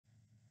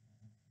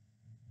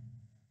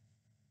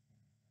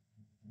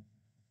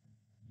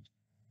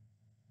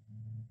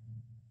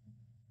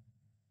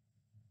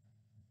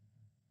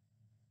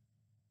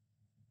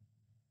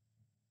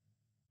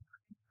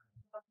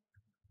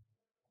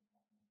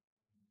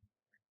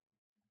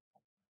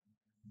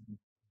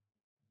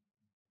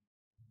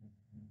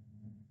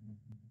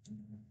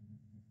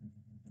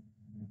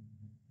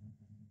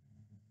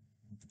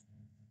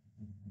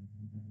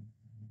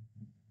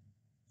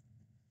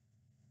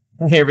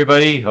Hey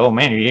everybody. Oh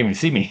man, you didn't even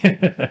see me.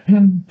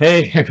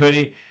 Hey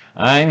everybody.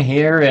 I'm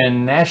here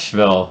in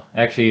Nashville.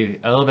 Actually,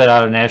 a little bit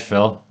out of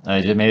Nashville.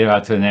 I just made it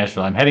out to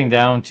Nashville. I'm heading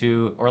down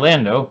to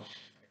Orlando,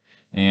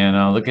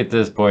 and look at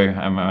this boy.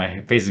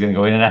 My face is gonna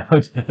go in and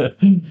out.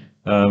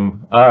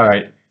 All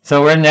right.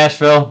 So we're in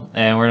Nashville,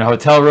 and we're in a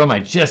hotel room.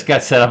 I just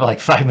got set up like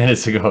 5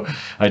 minutes ago.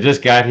 I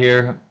just got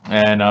here,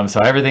 and so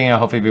everything will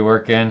hopefully be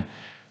working.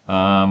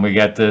 We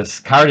got this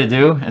car to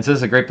do, and so this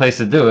is a great place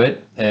to do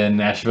it in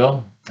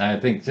Nashville. I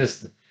think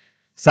just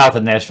south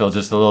of Nashville,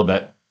 just a little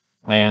bit.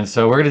 And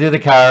so we're gonna do the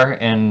car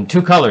in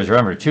two colors.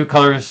 Remember, two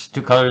colors,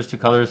 two colors, two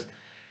colors.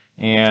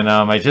 And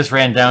I just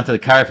ran down to the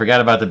car. I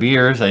forgot about the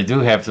beers. I do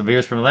have some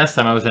beers from the last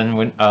time I was in.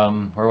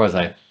 Where was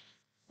I?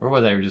 Where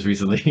was I just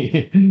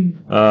recently? In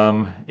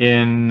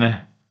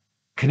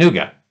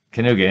Canuga,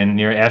 in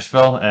near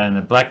Asheville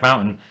and Black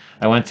Mountain.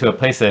 I went to a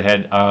place that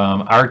had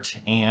art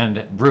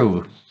and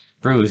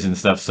brews and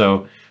stuff.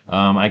 So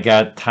I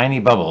got Tiny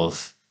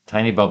Bubbles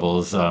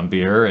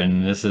beer,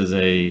 and this is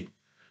a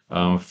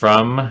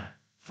from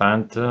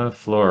Fanta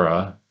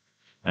Flora.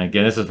 And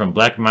again, this is from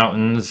Black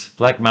Mountains,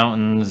 North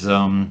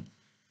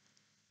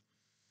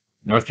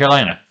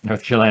Carolina, when I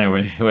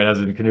was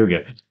in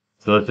Canuga.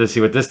 So let's just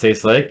see what this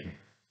tastes like.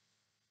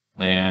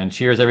 And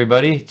cheers,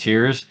 everybody.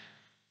 Cheers.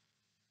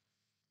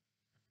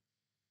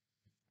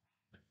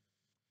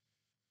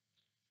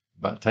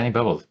 Tiny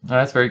Bubbles. Oh,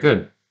 that's very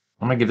good.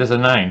 I'm gonna give this a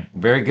 9.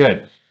 Very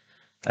good.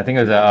 I think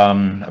there's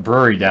a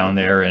brewery down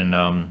there in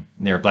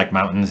near Black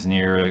Mountains,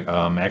 near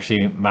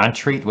actually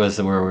Montreat was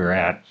where we were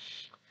at.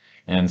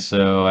 And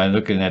so I'm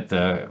looking at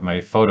my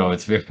photo.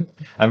 It's very,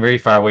 I'm very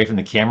far away from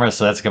the camera,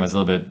 so that's coming a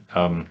little bit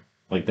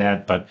like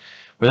that. But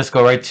let's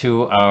go right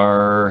to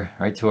our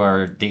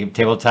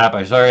tabletop.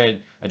 I'm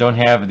sorry I don't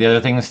have the other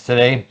things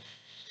today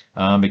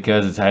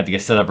because I had to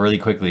get set up really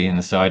quickly,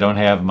 and so I don't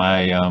have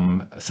my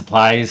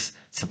supply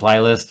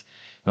list.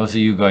 Most of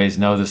you guys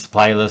know the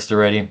supply list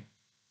already.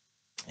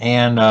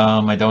 And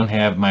I don't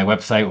have my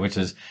website, which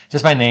is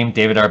just my name,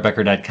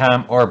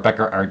 davidartbecker.com or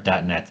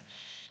beckerart.net.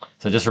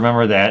 So just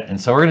remember that.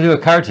 And so we're going to do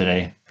a card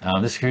today.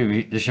 This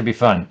should be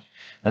fun.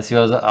 Let's see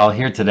what I'll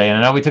hear today. And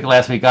I know we took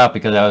last week off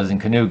because I was in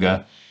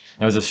Canuga.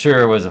 It was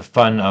a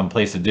fun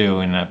place to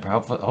do, and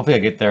hopefully I'll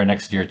get there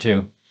next year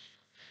too.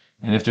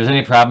 And if there's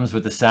any problems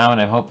with the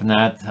sound, I hope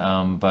not.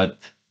 But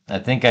I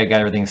think I got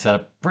everything set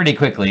up pretty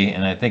quickly,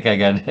 and I think I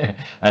got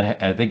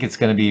I think it's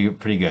going to be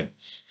pretty good.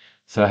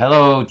 So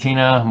hello,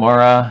 Tina,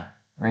 Maura,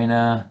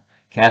 Raina,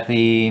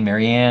 Kathy,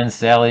 Marianne,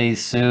 Sally,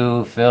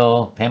 Sue,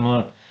 Phil,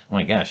 Pamela. Oh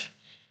my gosh.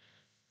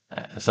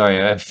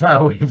 Sorry, I'm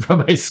far away from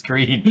my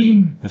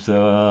screen.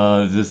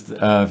 So just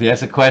if you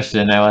ask a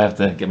question, I will have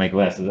to get my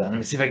glasses on. Let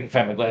me see if I can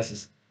find my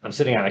glasses. I'm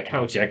sitting on a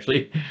couch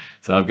actually,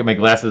 so I'll get my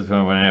glasses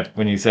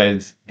when you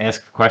guys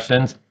ask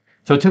questions.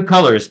 So two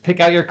colors. Pick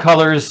out your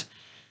colors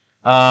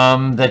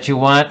that you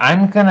want.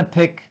 I'm gonna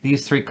pick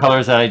these three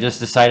colors that I just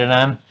decided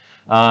on: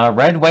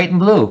 red, white, and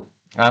blue.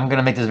 I'm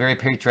gonna make this very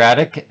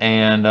patriotic,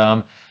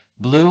 and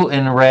blue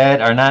and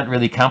red are not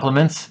really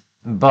complements,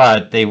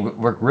 but they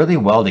work really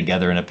well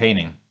together in a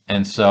painting.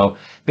 And so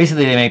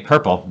basically they make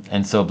purple,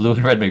 and so blue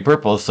and red make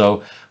purple.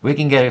 So we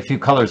can get a few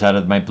colors out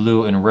of my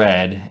blue and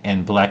red,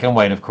 and black and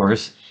white, of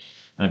course.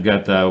 I've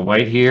got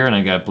white here, and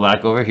I've got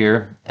black over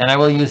here, and I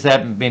will use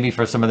that maybe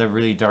for some of the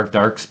really dark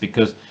darks,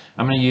 because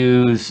I'm going to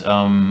use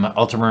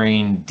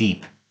ultramarine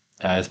deep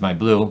as my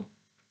blue,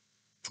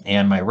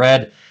 and my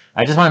red.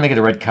 I just want to make it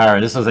a red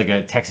car. This looks like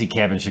a taxi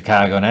cab in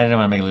Chicago, and I didn't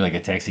want to make it look like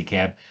a taxi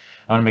cab.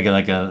 I want to make it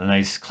like a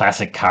nice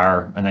classic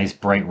car, a nice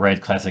bright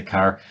red classic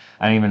car.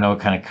 I don't even know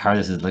what kind of car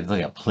this is, like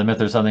a Plymouth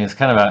or something. It's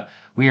kind of a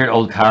weird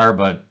old car,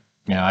 but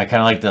I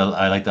kind of like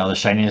all the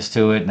shininess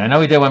to it. And I know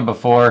we did one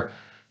before.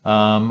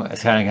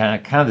 It's kind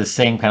of the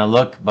same kind of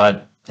look,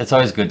 but it's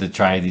always good to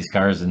try these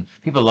cars, and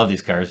people love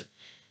these cars.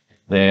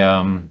 They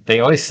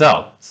always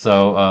sell,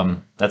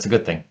 so that's a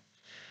good thing.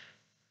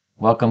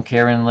 Welcome,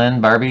 Karen,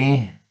 Lynn,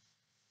 Barbie.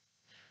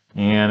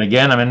 And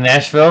again, I'm in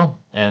Nashville,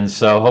 and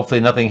so hopefully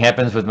nothing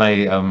happens with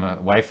my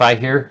Wi-Fi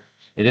here.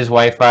 It is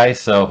Wi-Fi,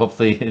 so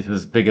hopefully it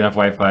is big enough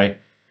Wi-Fi.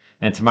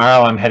 And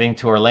tomorrow I'm heading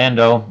to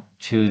Orlando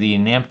to the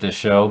NAMTA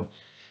show,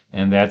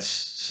 and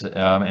that's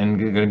and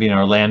going to be in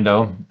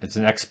Orlando. It's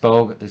an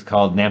expo. It's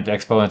called NAMTA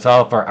Expo, and it's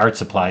all for art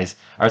supplies,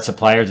 art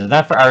suppliers. It's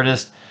not for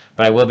artists,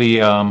 but I will be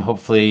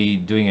hopefully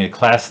doing a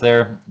class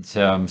there. It's,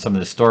 some of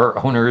the store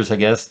owners, I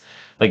guess,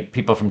 like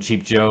people from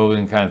Cheap Joe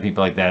and kind of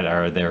people like that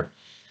are there.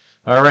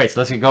 All right, so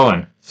let's get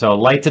going. So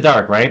light to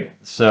dark, right?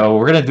 So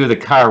we're gonna do the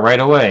car right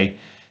away,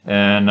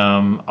 and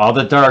all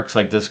the darks,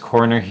 like this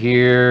corner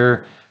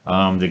here,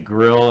 the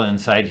grill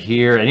inside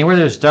here, anywhere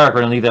there's dark,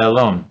 we're gonna leave that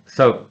alone.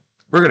 So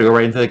we're gonna go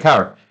right into the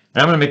car,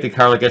 and I'm gonna make the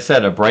car, like I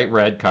said, a bright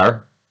red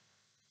car.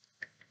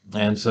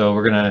 And so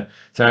we're gonna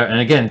start,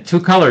 and again,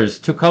 two colors,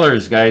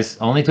 guys,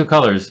 only two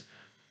colors.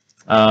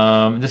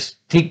 This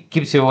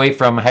keeps you away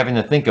from having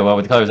to think about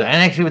what the colors are. And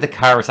actually, with the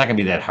car, it's not gonna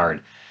be that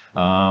hard.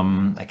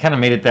 I kind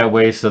of made it that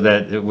way so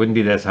that it wouldn't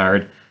be that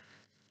hard,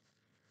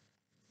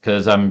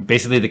 because I'm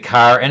basically the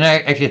car, and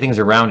actually things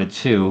around it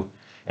too.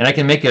 And I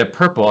can make it a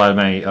purple out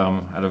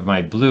of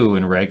my blue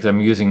and red because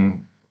I'm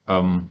using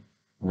um,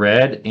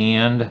 red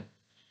and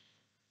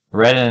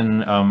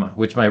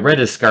which my red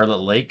is Scarlet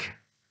Lake.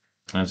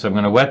 And so I'm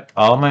going to wet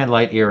all my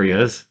light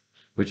areas,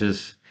 which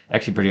is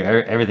actually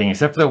everything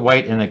except for the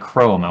white and the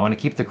chrome. I want to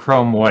keep the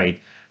chrome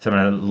white, so I'm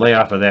going to lay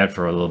off of that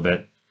for a little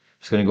bit.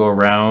 Just going to go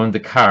around the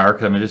car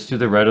because I'm going to just do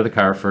the red of the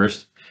car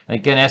first. And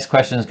again, ask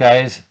questions,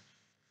 guys.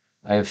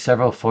 I have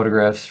several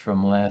photographs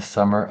from last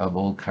summer of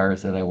old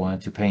cars that I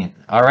wanted to paint.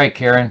 All right,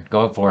 Karen,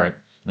 go for it.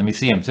 Let me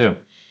see them too.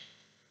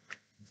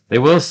 They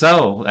will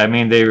sell. I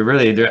mean, I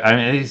mean,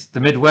 at least the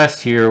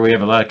Midwest here, we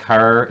have a lot of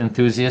car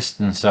enthusiasts,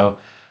 and so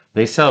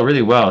they sell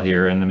really well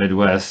here in the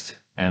Midwest.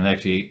 And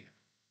actually,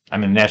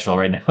 I'm in Nashville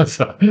right now,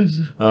 so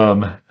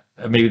um,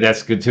 maybe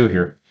that's good too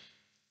here.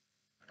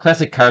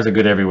 Classic cars are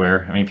good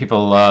everywhere. I mean,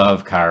 people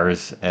love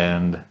cars,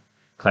 and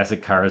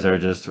classic cars are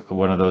just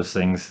one of those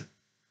things.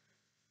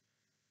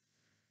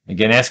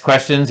 Again, ask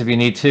questions if you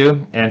need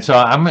to. And so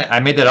I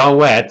made that all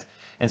wet.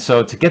 And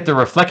so to get the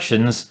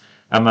reflections,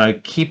 I'm gonna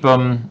keep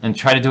them and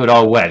try to do it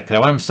all wet because I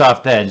want them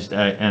soft edged,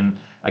 and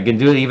I can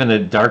do even the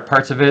dark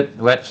parts of it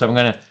wet. So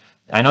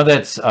I know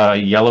that's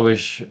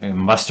yellowish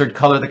mustard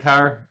color the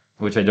car,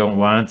 which I don't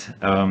want.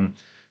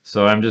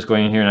 So I'm just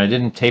going in here and I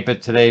didn't tape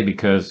it today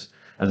because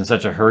I was in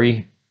such a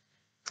hurry.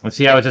 Let's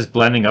see how it's just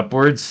blending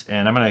upwards,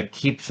 and I'm gonna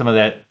keep some of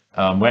that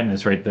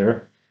wetness right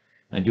there.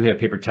 I do have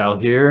paper towel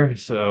here,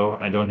 so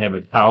I don't have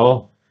a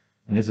towel.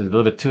 And this is a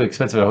little bit too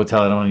expensive at a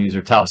hotel. I don't want to use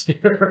their towels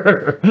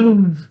here.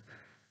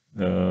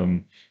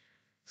 um,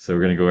 so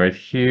we're going to go right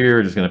here.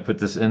 We're just going to put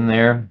this in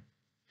there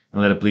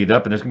and let it bleed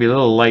up. And there's going to be a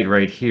little light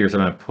right here, so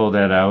I'm going to pull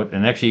that out.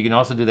 And actually, you can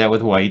also do that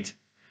with white.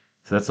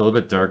 So that's a little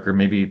bit darker.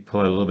 Maybe pull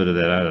a little bit of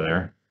that out of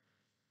there.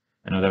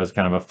 I know that was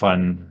kind of a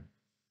fun.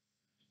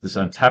 This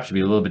on top should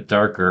be a little bit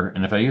darker.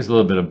 And if I use a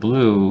little bit of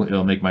blue,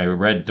 it'll make my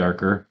red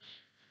darker.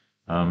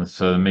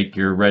 So make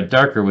your red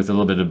darker with a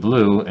little bit of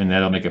blue, and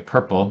that'll make it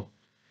purple.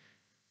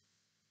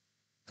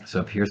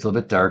 So up here's a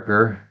little bit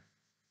darker.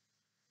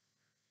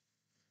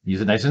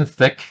 Use it nice and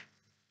thick.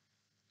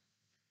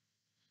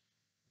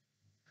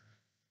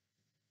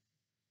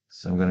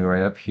 So I'm going to go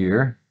right up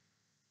here.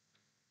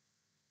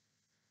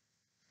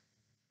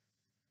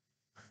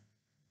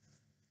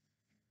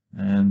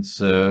 And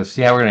so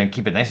see how we're going to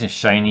keep it nice and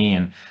shiny.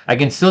 And I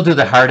can still do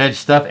the hard edge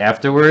stuff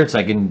afterwards.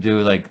 I can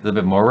do like a little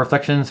bit more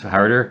reflections,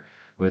 harder,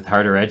 with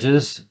harder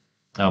edges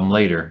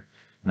later.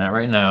 Not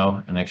right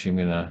now. And actually I'm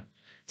going to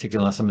take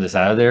some of this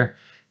out of there.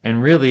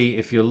 And really,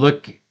 if you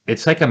look,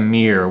 it's like a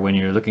mirror when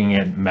you're looking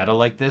at metal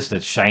like this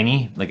that's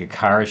shiny, like a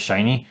car is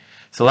shiny.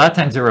 So a lot of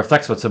times it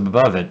reflects what's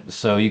above it.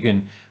 So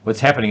what's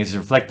happening is it's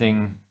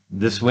reflecting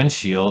this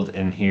windshield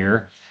in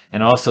here,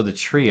 and also the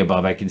tree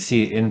above. I can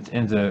see in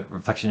the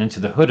reflection into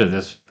the hood of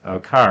this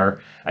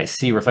car. I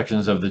see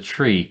reflections of the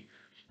tree,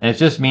 and it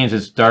just means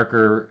it's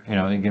darker. You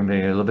know, it can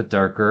be a little bit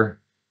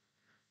darker.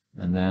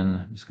 And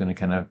then I'm just going to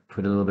kind of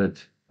put a little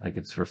bit like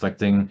it's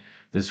reflecting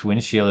this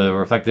windshield. It'll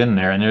reflect in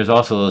there, and there's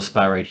also a little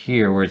spot right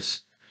here where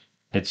it's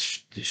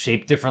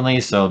shaped differently,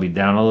 so it'll be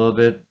down a little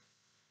bit.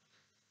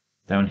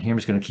 Down here, I'm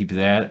just going to keep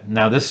that.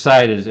 Now this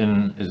side is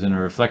in a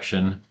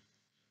reflection,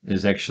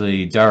 is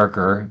actually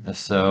darker,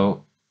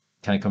 so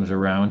kind of comes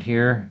around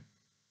here.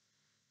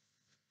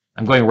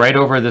 I'm going right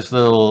over this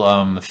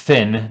little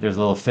fin. There's a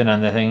little fin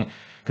on the thing,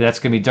 because that's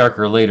going to be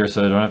darker later,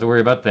 so I don't have to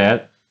worry about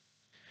that.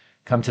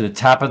 Come to the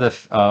top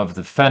of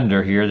the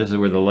fender here. This is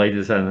where the light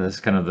is on this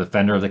kind of the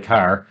fender of the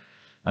car.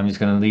 I'm just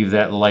going to leave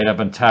that light up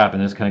on top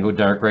and just kind of go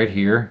dark right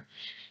here.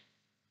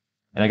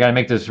 And I got to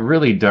make this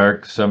really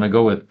dark, so I'm going to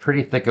go with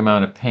pretty thick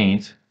amount of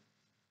paint.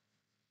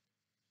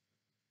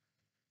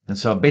 And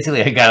so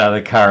basically I got out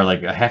of the car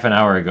like a half an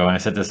hour ago and I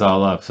set this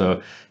all up.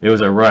 So it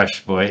was a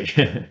rush, boy.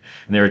 And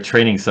they were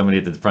training somebody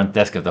at the front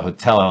desk of the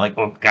hotel. I'm like,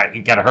 oh God,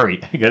 you gotta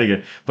hurry. You gotta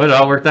get, but it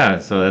all worked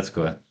out. So that's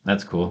good.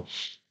 That's cool.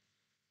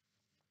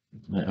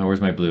 Where's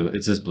my blue?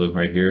 It's this blue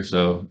right here.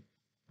 So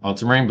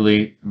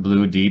ultramarine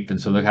blue deep. And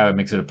so look how it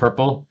makes it a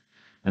purple.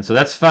 And so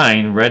that's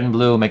fine. Red and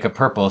blue make a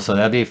purple. So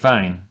that'd be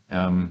fine.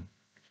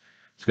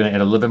 It's going to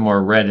add a little bit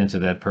more red into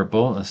that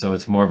purple. So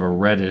it's more of a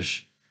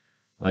reddish,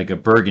 like a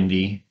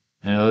burgundy.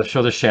 And it'll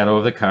show the shadow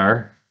of the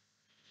car.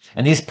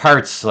 And these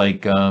parts,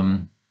 like,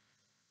 and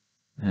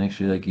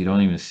actually, like, you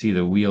don't even see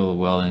the wheel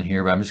well in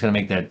here, but I'm just going to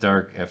make that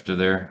dark after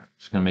there.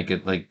 Just going to make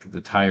it like the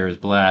tire is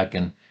black.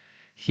 And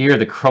here,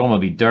 the chrome will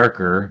be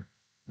darker,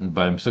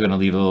 but I'm still going to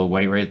leave a little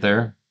white right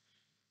there.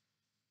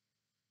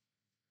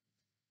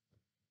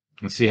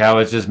 And see how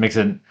it just makes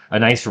it a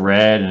nice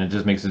red, and it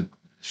just makes it,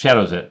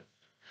 shadows it.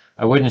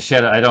 I wouldn't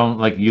shadow, I don't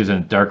like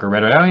using darker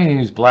red. I don't even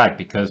use black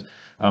because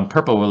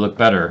purple will look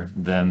better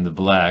than the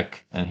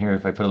black. And here,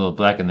 if I put a little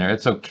black in there,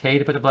 it's okay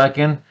to put the black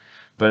in,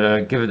 but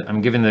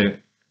I'm giving the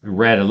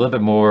red a little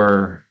bit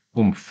more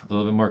oomph, a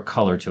little bit more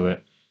color to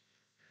it.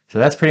 So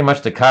that's pretty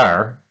much the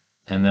car.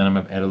 And then I'm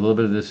going to add a little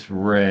bit of this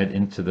red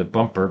into the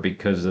bumper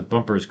because the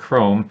bumper is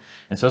chrome.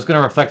 And so it's going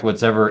to reflect on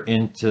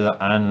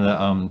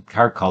the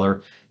car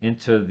color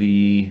into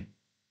the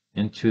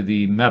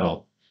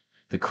metal,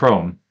 the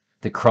chrome.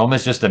 The chrome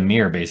is just a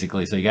mirror,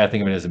 basically. So you got to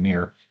think of it as a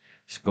mirror.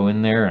 Just go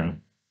in there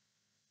and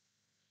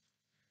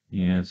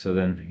yeah. So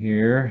then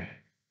here,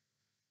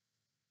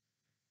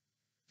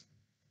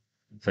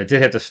 so I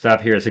did have to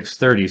stop here at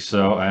 6:30.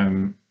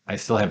 So I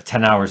still have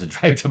 10 hours to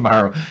drive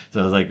tomorrow.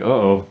 So I was like,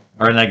 oh,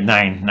 or like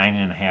nine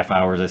and a half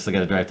hours. I still got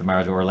to drive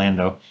tomorrow to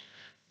Orlando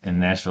and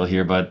Nashville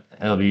here, but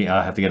I'll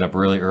have to get up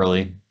really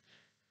early.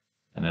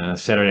 And then on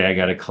Saturday I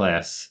got a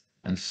class.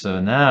 And so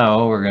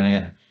now we're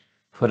gonna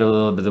put a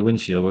little bit of the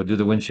windshield. We'll do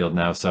the windshield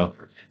now. So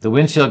the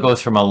windshield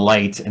goes from a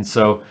light, and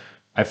so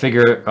I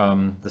figure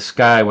the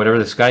sky, whatever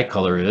the sky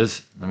color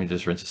is, let me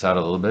just rinse this out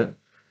a little bit.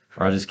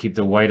 Or I'll just keep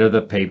the white of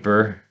the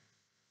paper.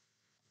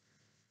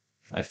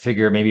 I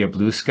figure maybe a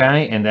blue sky,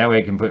 and that way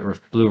I can put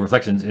blue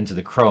reflections into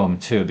the chrome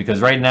too,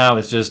 because right now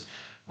it's just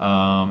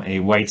a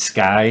white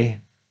sky,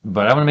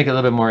 but I want to make it a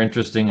little bit more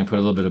interesting and put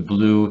a little bit of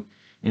blue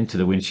into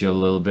the windshield a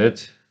little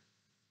bit.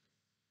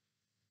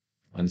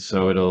 And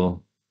so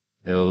it'll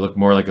look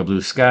more like a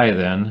blue sky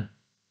then,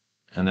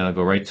 and then I'll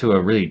go right to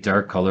a really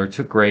dark color,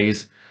 to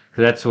grays,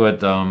 because that's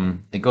what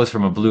it goes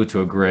from a blue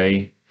to a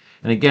gray.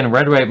 And again,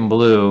 red, white, and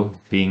blue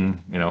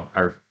being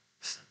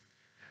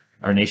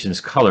our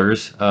nation's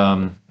colors,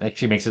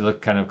 actually makes it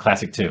look kind of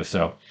classic too.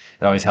 So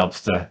it always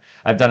helps to.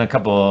 I've done a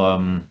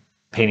couple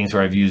paintings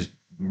where I've used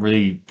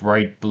really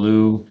bright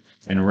blue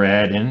and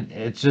red, and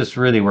it just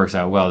really works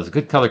out well. It's a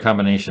good color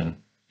combination.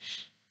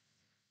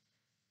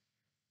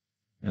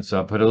 And so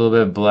I'll put a little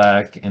bit of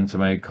black into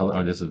my color.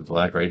 Oh, this is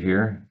black right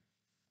here.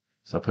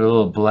 So I'll put a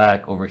little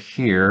black over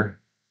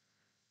here,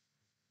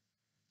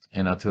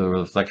 and I'll do a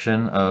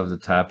reflection of the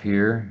top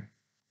here.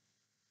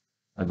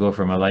 I'll go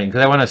for my light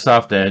because I want a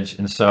soft edge,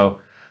 and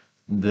so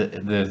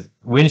the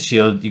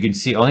windshield, you can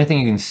see, only thing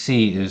you can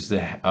see is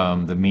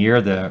the mirror,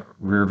 the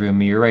rear view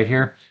mirror right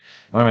here.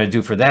 What I'm going to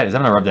do for that is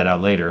I'm going to rub that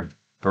out later.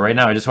 But right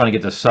now I just want to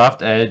get the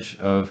soft edge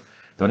of,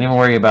 don't even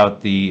worry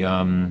about the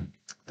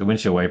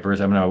windshield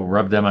wipers. I'm going to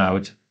rub them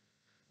out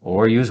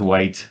or use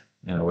white,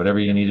 whatever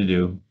you need to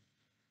do.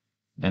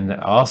 And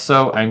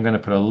also I'm going to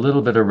put a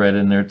little bit of red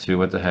in there too.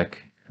 What the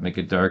heck? Make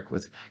it dark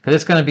with, because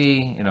it's going to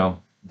be,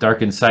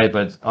 dark inside,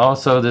 but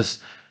also this,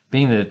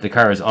 being that the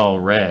car is all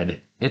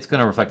red, it's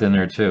going to reflect in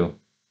there too.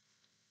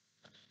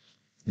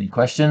 Any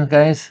questions,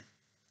 guys?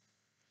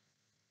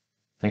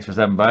 Thanks for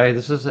stopping by.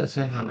 That's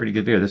a pretty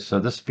good beer.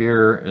 This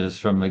beer is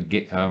from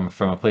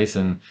a place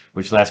in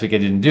which last week I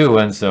didn't do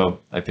one, so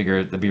I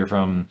figured the beer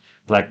from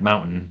Black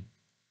Mountain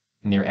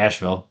near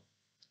Asheville.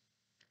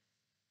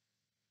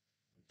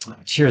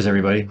 Cheers,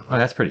 everybody. Oh,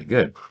 that's pretty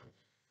good.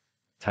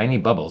 Tiny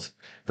bubbles,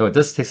 though it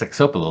does taste like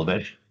soap a little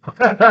bit.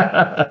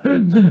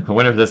 I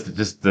wonder if that's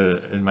just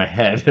in my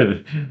head.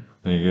 There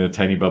you go,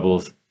 tiny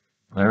bubbles.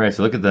 All right,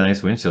 so look at the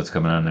nice windshields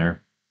coming on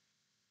there.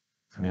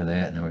 Look at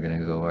that, and then we're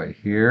gonna go right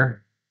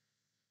here.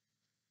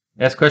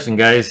 Ask question,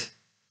 guys.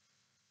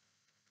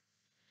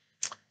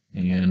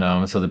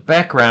 And so the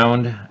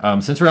background,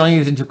 since we're only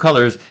using two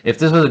colors, if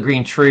this was a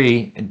green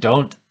tree,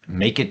 don't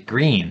make it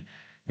green.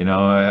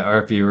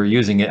 Or if you were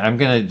using it,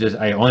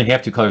 I only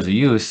have two colors to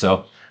use,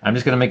 so I'm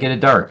just gonna make it a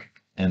dark.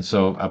 And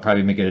so I'll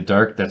probably make it a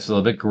dark that's a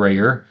little bit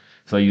grayer.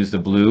 So I use the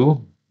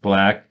blue,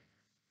 black,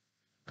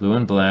 blue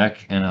and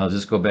black, and I'll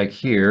just go back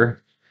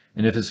here.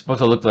 And if it's supposed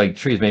to look like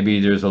trees, maybe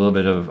there's a little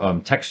bit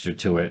of texture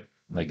to it,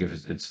 like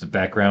if it's the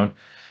background.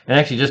 And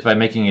actually, just by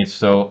making it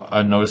so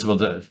unnoticeable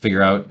to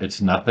figure out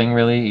it's nothing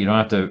really, you don't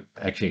have to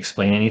actually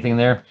explain anything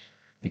there,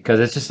 because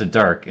it's just a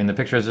dark. And the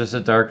picture is just a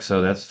dark,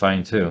 so that's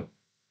fine too.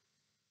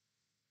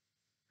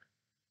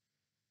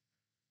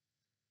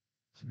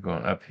 So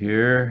going up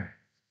here.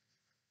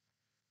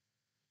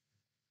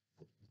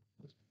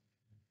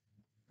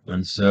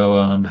 And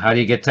so, how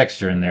do you get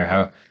texture in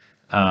there?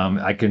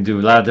 I can do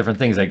a lot of different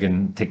things. I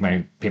can take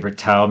my paper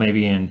towel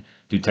maybe and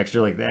do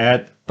texture like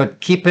that, but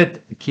keep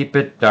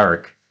it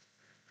dark.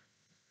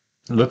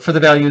 Look for the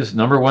values.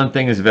 Number one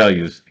thing is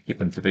values. I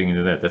keep on tipping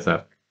into that.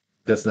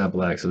 That's not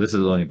black. So this is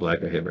the only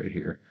black I have right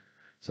here.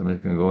 So I'm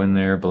just gonna go in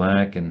there,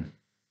 black, and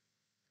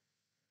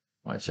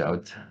watch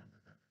out.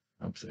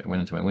 Oops, I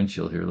went into my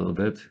windshield here a little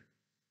bit.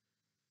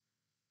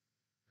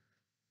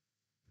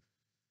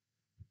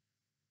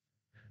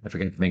 I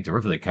forgot to make the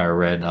roof of the car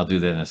red, and I'll do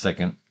that in a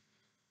second.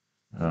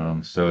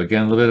 So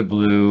again, a little bit of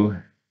blue,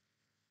 a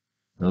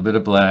little bit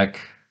of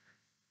black.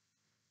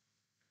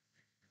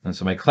 And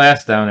so my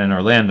class down in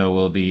Orlando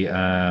will be,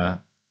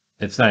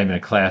 it's not even a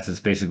class, it's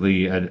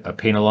basically a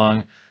paint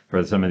along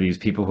for some of these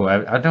people who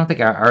I don't think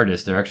are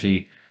artists, they're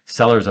actually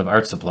sellers of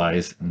art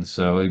supplies. And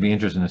so it'd be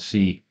interesting to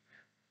see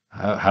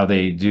how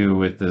they do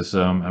with this.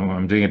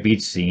 I'm doing a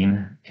beach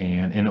scene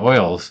and in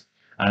oils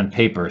on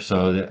paper.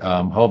 So the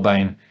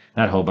Holbein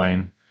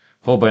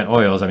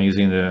oils, I'm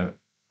using the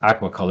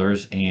aqua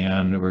colors,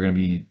 and we're going to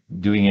be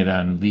doing it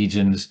on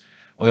Legion's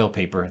oil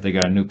paper. They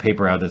got a new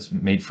paper out that's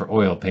made for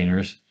oil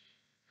painters.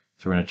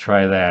 So we're going to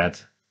try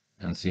that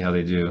and see how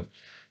they do.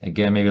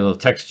 Again, maybe a little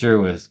texture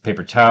with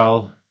paper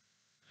towel.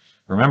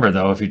 Remember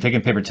though, if you're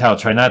taking paper towel,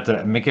 try not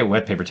to make it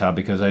wet paper towel,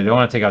 because I don't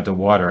want to take out the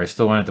water. I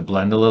still want it to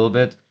blend a little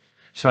bit.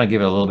 Just want to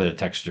give it a little bit of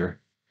texture.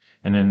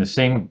 And then the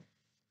same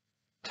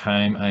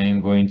time, I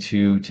am going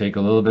to take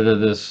a little bit of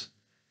this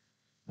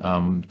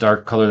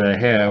dark color that I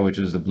have, which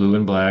is the blue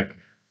and black,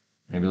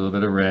 maybe a little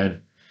bit of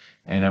red,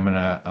 and I'm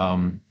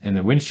gonna in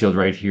the windshield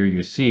right here,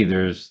 you see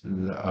there's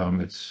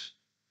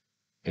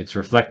it's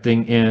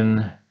reflecting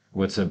in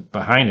what's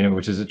behind it,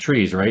 which is the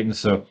trees, right? And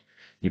so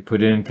you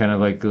put in kind of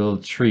like little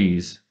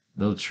trees,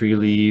 little tree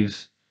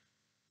leaves.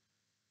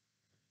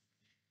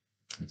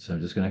 So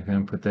I'm just gonna kind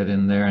of put that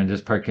in there, and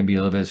this part can be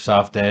a little bit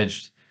soft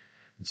edged.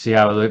 See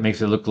how it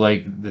makes it look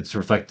like it's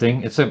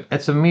reflecting? It's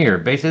a mirror.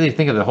 Basically,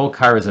 think of the whole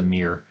car as a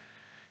mirror.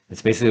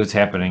 It's basically what's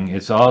happening.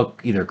 It's all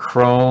either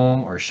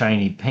chrome or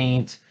shiny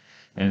paint,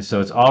 and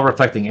so it's all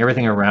reflecting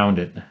everything around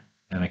it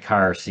in a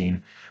car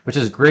scene, which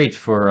is great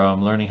for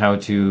learning how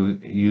to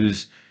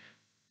use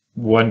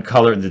one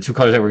color, the two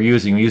colors that we're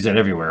using. We use that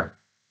everywhere,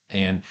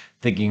 and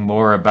thinking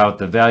more about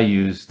the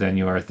values than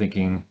you are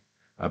thinking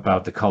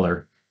about the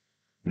color.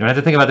 You don't have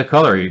to think about the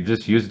color. You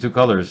just use the two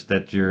colors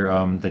that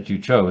you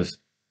chose,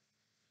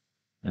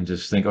 and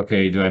just think,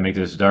 okay, do I make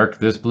this dark,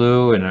 this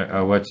blue,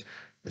 and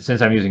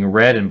since I'm using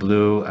red and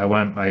blue, I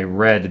want my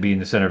red to be in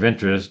the center of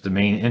interest. The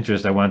main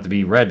interest, I want it to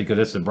be red because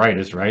it's the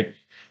brightest, right?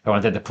 I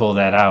want that to pull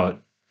that out.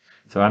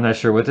 So I'm not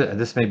sure what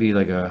this may be,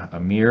 like a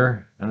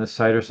mirror on the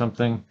side or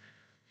something.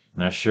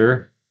 Not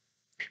sure.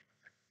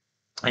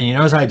 And you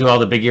notice how I do all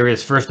the big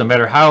areas first, no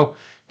matter how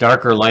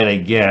dark or light I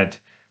get.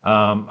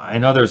 I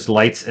know there's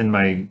lights in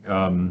my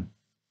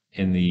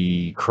in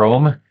the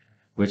chrome,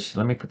 which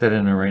let me put that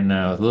in there right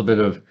now. A little bit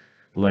of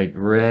light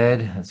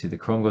red. Let's see, the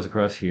chrome goes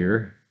across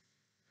here.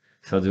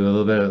 So I'll do a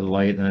little bit of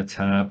light on the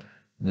top.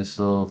 This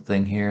little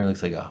thing here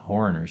looks like a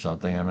horn or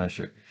something. I'm not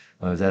sure.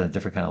 Oh, is that a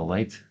different kind of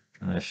light?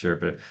 I'm not sure,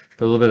 but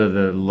put a little bit of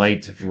the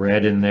light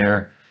red in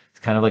there. It's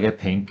kind of like a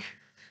pink.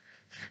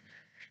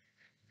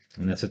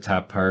 And that's the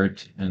top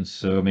part. And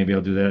so maybe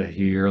I'll do that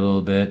here a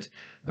little bit.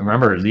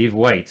 Remember, leave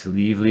white.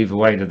 Leave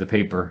white of the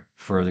paper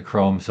for the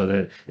chrome so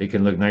that it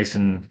can look nice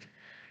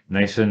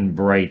and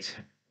bright.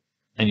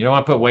 And you don't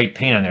want to put white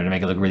paint on there to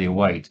make it look really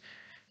white.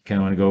 You kind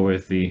of want to go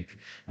with the,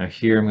 now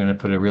here I'm going to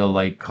put a real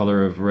light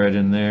color of red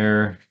in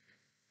there.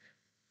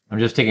 I'm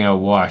just taking a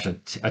wash, a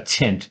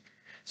tint.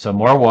 So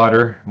more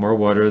water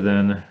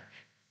than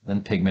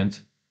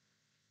pigment.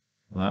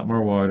 A lot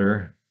more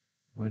water.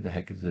 What the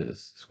heck is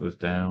this? This goes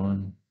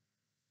down.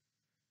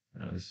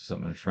 Oh, this is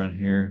something in front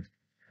here.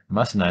 I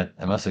must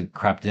have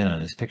cropped in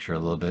on this picture a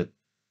little bit.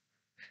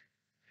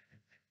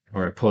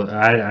 Or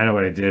I know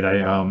what I did.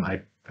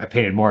 I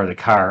painted more of the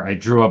car. I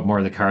drew up more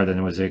of the car than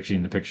it was actually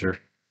in the picture.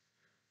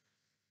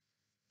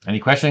 Any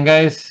question,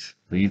 guys?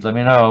 Please let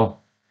me know.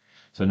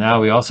 So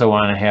now we also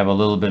want to have a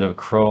little bit of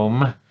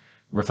chrome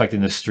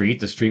reflecting the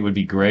street. The street would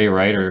be gray,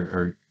 right?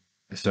 Or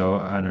so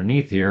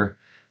underneath here,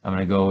 I'm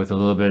going to go with a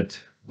little bit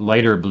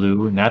lighter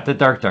blue, not the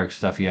dark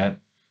stuff yet,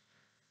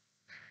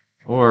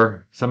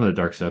 or some of the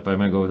dark stuff. I'm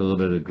going to go with a little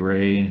bit of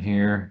gray in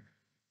here.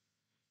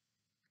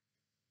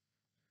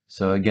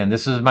 So again,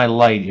 this is my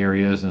light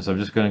areas, and so I'm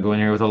just going to go in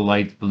here with a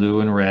light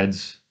blue and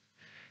reds.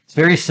 It's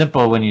very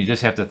simple when you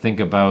just have to think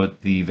about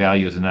the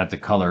values and not the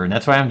color. And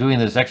that's why I'm doing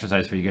this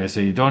exercise for you guys.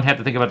 So you don't have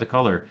to think about the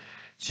color.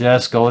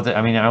 Just go with it.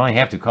 I mean, I only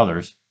have two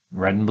colors,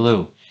 red and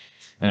blue.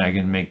 And I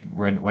can make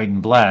red, white,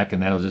 and black,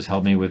 and that'll just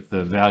help me with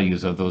the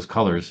values of those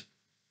colors.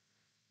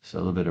 So a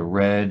little bit of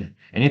red.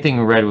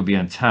 Anything red would be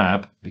on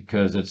top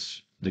because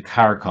it's the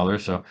car color.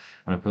 So I'm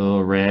going to put a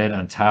little red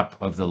on top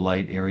of the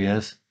light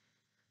areas.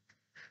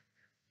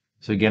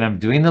 So again, I'm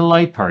doing the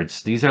light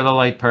parts. These are the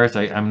light parts.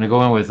 I'm going to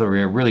go in with a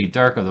really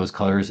dark of those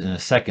colors in a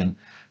second.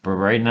 But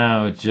right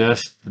now,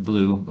 just the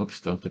blue.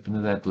 Oops, don't dip into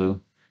that blue.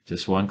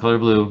 Just one color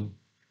blue.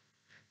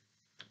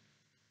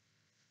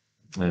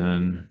 And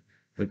then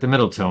with the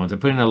middle tones. I'm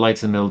putting the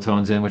lights and middle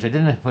tones in, which I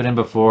didn't put in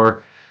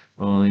before,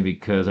 only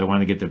because I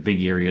want to get the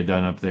big area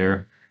done up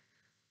there.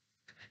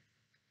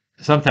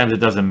 Sometimes it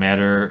doesn't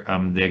matter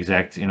the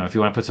exact, if you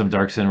want to put some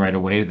darks in right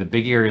away, the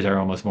big areas are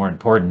almost more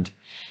important.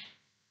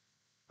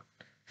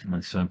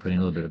 So I'm putting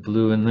a little bit of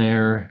blue in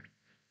there.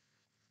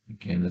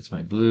 Again, that's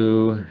my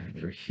blue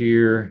over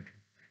here.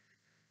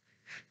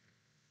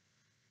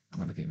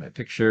 I'm looking at my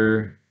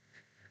picture.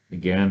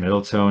 Again,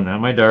 middle tone,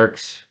 not my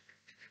darks.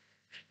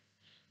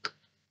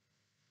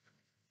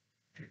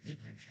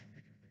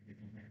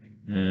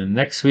 And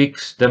next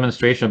week's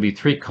demonstration will be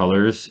 3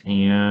 colors,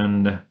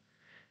 and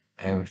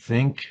I would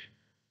think,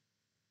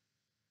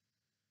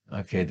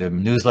 okay, the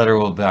newsletter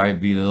will probably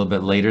be a little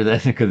bit later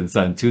then because it's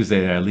on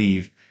Tuesday that I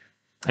leave.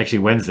 Actually,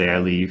 Wednesday I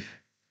leave.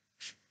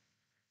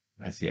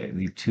 I see, I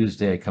leave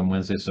Tuesday, I come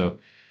Wednesday, so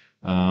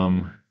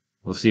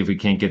we'll see if we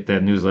can't get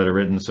that newsletter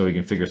written so we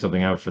can figure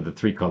something out for the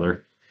 3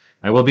 color.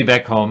 I will be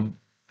back home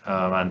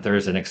on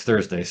Thursday, next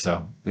Thursday,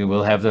 so we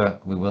will have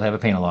a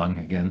paint along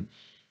again.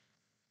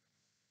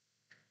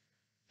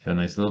 So a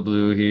nice little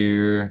blue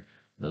here,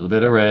 a little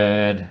bit of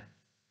red.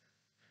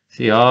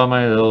 See all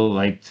my little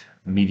light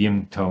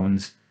medium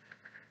tones.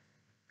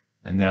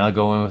 And then I'll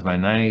go in with my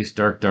nice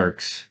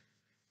darks.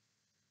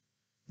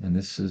 And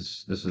this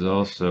is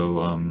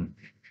also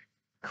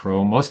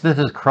chrome. Most of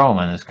this is chrome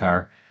on this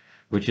car.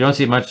 which you don't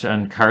see much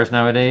on cars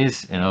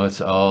nowadays. You know,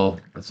 it's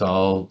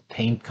all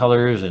paint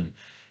colors and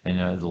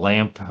the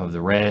lamp of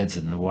the reds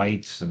and the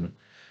whites, and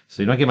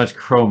so you don't get much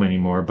chrome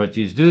anymore. But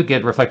you do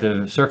get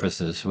reflective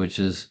surfaces, which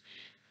is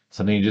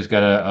something you just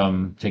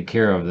gotta take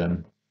care of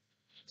them.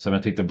 So I'm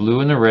gonna take the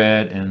blue and the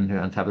red, and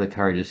on top of the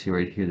car, just see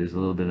right here, there's a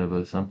little bit of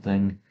a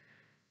something.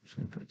 Just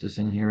gonna put this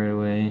in here right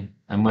away.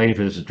 I'm waiting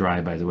for this to dry,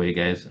 by the way,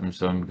 guys.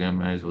 So I'm gonna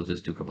might as well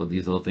just do a couple of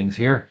these little things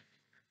here.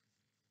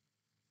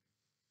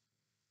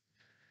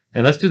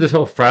 And let's do this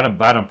whole front and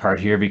bottom part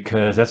here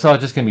because that's all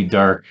just gonna be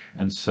dark.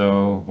 And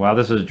so while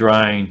this is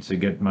drying to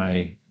get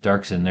my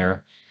darks in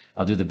there,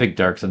 I'll do the big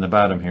darks on the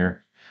bottom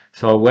here.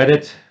 So I'll wet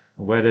it,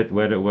 wet it,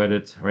 wet it, wet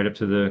it, right up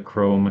to the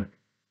chrome.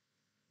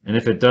 And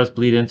if it does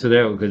bleed into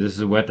that, because this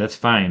is wet, that's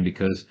fine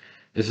because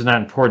this is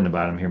not important the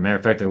bottom here. Matter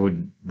of fact, I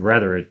would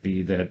rather it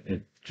be that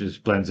it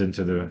just blends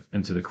into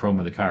the chrome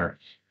of the car.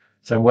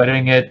 So I'm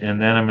wetting it, and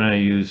then I'm going to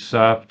use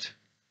soft.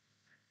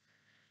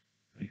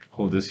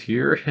 Hold this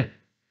here.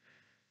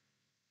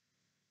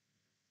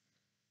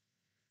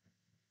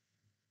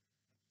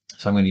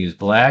 So I'm going to use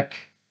black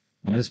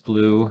and this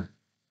blue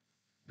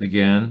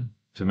again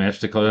to match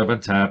the color up on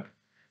top.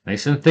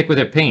 Nice and thick with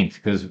the paint,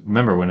 because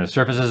remember, when the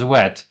surface is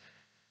wet,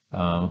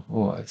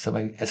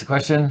 somebody asked a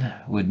question,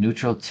 would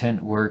neutral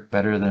tint work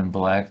better than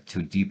black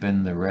to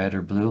deepen the red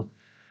or blue?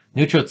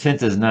 Neutral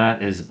tint is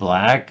not as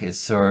black.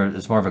 It's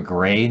more of a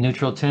gray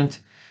neutral tint.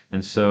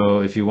 And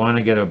so if you want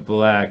to get a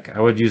black, I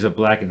would use a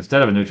black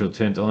instead of a neutral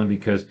tint only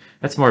because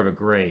that's more of a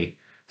gray.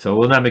 So it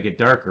will not make it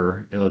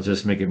darker. It'll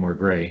just make it more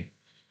gray.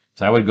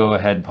 So I would go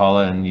ahead,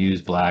 Paula, and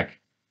use black.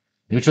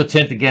 Neutral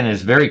tint again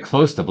is very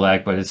close to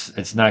black, but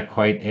it's not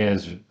quite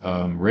as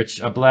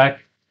rich a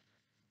black.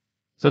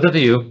 So it's up to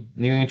you.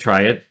 You can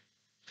try it.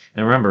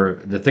 And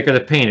remember, the thicker the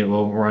paint, it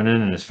won't run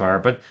in as far.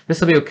 But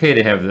this will be okay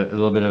to have a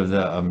little bit of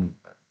the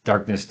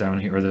darkness down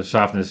here, or the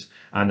softness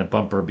on the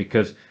bumper,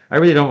 because I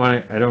really don't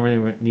want to, I don't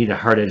really need a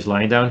hard edge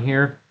line down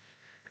here,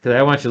 because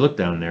I want you to look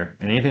down there.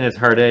 And anything that's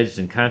hard edged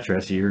and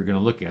contrasty, you're going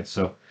to look at.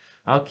 So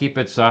I'll keep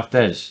it soft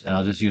edged, and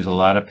I'll just use a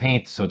lot of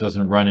paint so it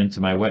doesn't run into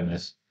my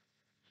wetness.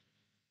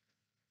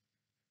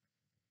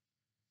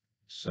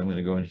 So I'm going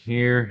to go in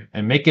here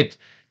and make it,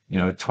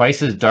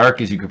 twice as dark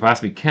as you could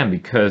possibly can,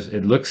 because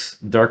it looks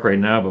dark right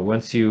now, but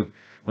once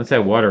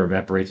that water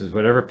evaporates, is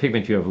whatever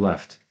pigment you have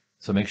left.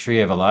 So make sure you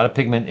have a lot of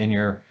pigment in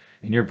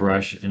your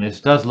brush, and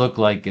this does look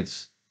like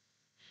it's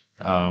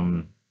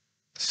um,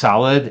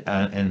 solid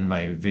in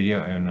my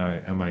video and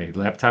on my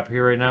laptop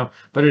here right now,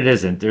 but it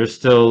isn't. There's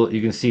still,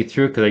 you can see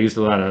through because I used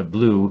a lot of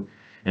blue,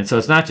 and so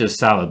it's not just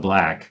solid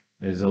black.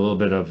 There's a little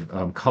bit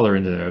of color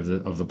in there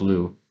of the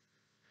blue.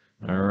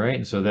 All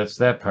right, so that's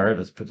that part.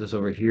 Let's put this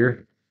over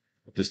here.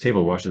 This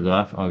table washes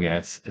off. Oh yeah,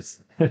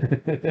 it's I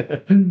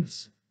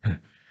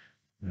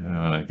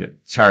want to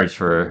get charged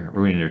for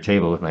ruining their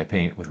table with my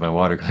paint, with my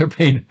watercolor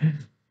paint.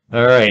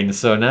 All right, and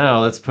so now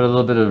let's put a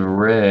little bit of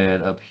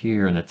red up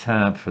here in the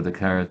top for the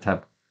car,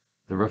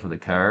 the roof of the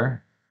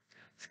car.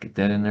 Let's get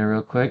that in there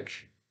real quick.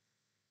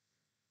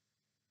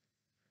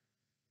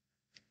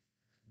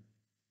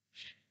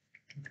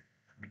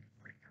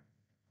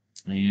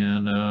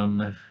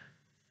 And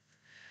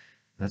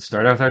let's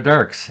start out with our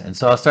darks. And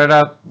so I'll start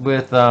out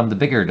with the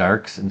bigger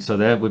darks. And so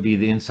that would be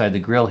the inside the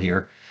grill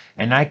here.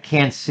 And I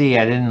can't see,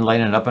 I didn't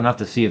lighten it up enough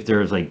to see if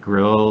there's like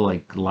grill,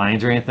 like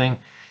lines or anything.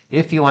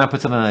 If you want to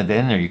put something like that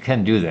in there, you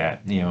can do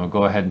that.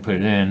 Go ahead and put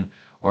it in,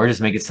 or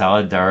just make it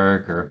solid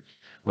dark. Or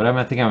what I'm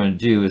think I'm going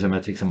to do is I'm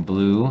going to take some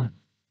blue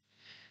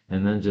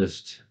and then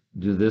just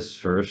do this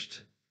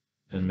first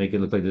and make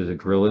it look like there's a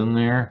grill in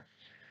there.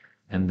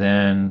 And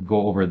then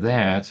go over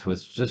that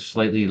with just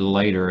slightly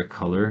lighter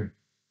color.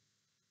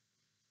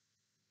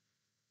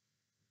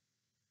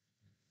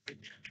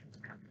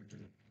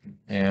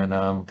 And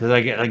because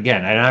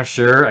again, I'm not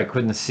sure, I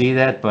couldn't see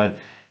that, but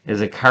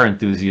as a car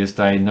enthusiast,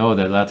 I know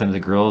that a lot of times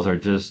the grills are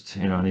just,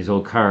 on these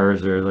old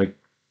cars, they're like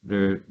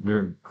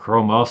they're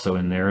chrome also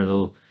in there, a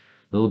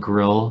little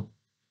grill,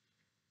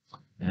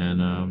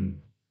 and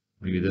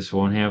maybe this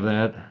won't have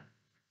that.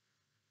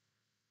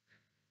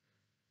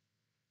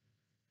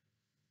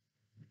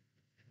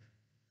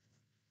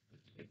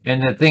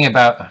 And the thing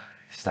about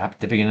stop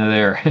dipping into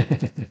there.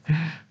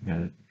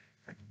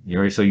 You're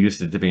already so used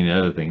to dipping into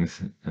other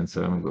things, and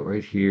so I'm gonna go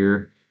right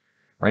here,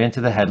 right into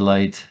the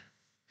headlight.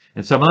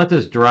 And so I'm gonna let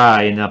this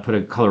dry and I'll put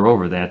a color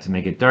over that to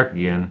make it dark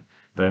again.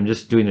 But I'm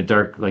just doing the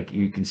dark like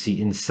you can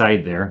see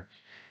inside there.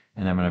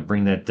 And I'm gonna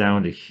bring that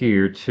down to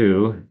here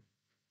too.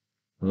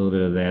 A little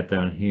bit of that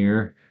down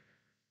here.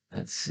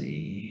 Let's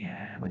see.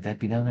 Would that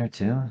be down there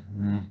too?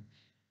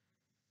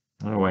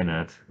 Oh, why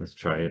not? Let's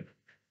try it.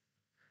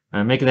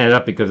 I'm making that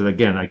up because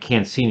again, I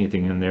can't see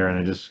anything in there and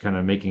I'm just kind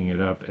of making it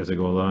up as I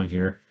go along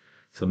here.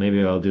 So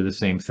maybe I'll do the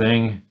same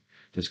thing.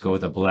 Just go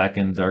with a black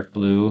and dark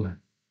blue.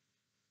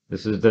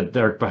 This is the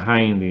dark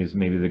behind these,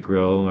 maybe the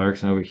grill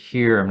marks. And over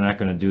here, I'm not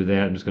going to do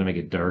that. I'm just going to make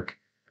it dark.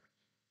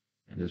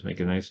 And just make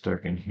a nice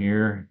dark in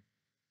here.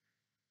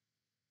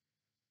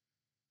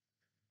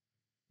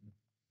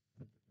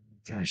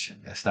 Gosh,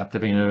 I gotta stop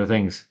dipping into other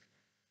things.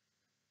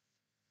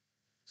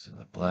 So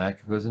the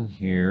black goes in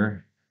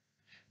here.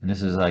 And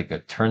this is like a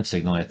turn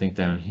signal, I think,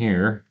 down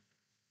here.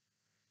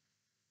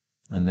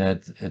 And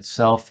that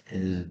itself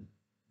is,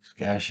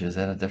 gosh, is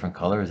that a different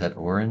color? Is that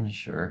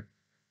orange or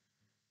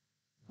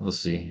we'll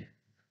see.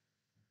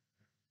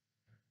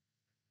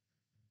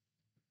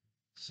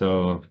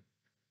 So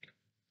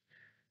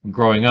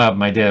growing up,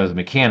 my dad was a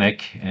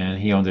mechanic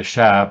and he owned a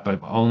shop,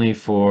 but only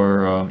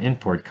for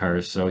import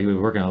cars. So he was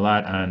working a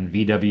lot on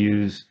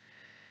VWs.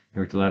 He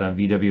worked a lot on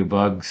VW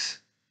Bugs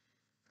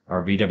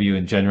or VW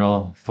in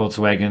general,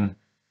 Volkswagen,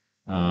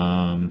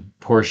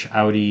 Porsche,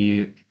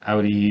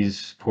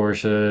 Audis,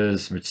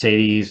 Porsches,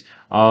 Mercedes,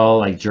 all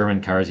like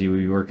German cars he would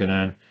be working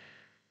on.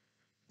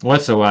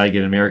 Once in a while, you get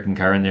an American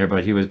car in there,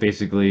 but he was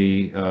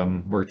basically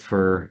worked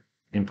for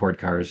import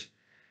cars,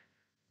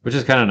 which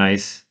is kind of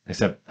nice.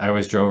 Except I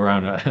always drove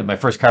around. My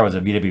first car was a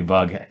VW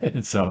Bug,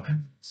 so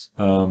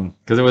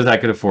because it was I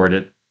could afford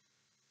it.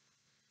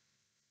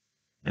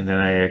 And then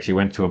I actually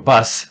went to a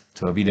bus,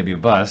 to a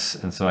VW bus,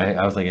 and so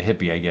I was like a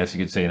hippie, I guess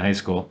you could say, in high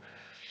school.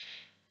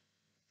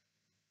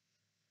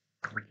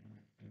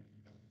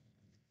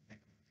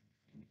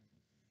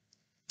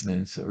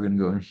 And so we're gonna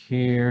go in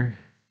here.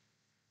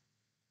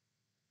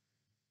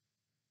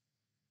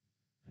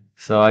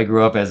 So I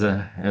grew up as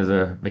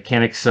a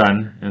mechanic's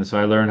son, and so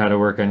I learned how to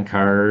work on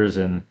cars,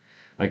 and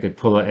I could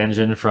pull an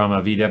engine from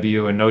a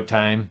VW in no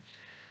time.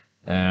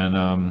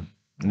 And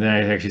then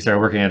I actually started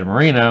working at a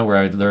marina where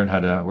I learned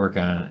how to work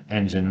on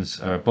engines,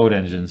 boat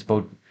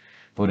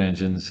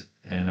engines,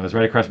 and it was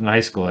right across from the high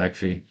school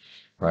actually,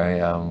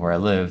 where I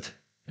lived,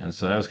 and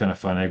so that was kind of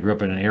fun. I grew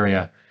up in an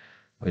area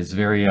that was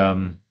very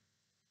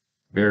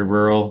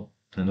rural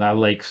and a lot of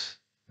lakes.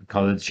 We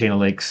call it the chain of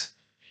lakes.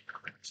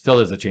 Still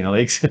is a chain of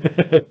lakes.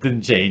 It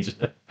didn't change.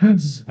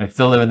 I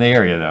still live in the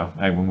area though.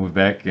 I moved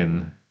back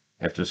and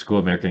after school,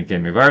 American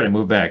Academy of Art, I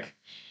moved back.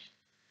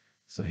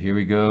 So here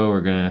we go.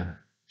 We're gonna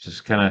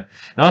just kind of,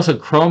 and also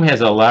Chrome has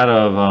a lot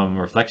of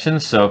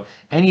reflections. So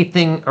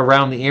anything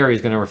around the area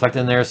is going to reflect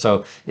in there.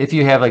 So if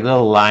you have like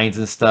little lines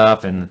and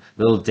stuff and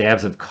little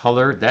dabs of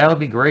color, that'll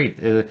be great,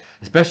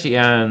 especially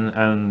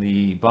on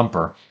the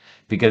bumper,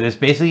 because it's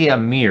basically a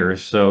mirror.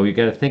 So you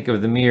got to think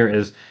of the mirror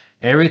as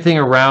everything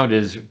around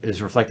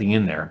is reflecting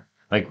in there.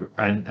 Like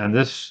on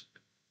this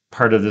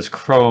part of this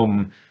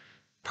Chrome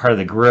part of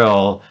the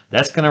grill,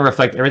 that's going to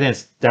reflect everything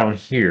that's down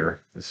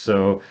here.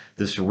 So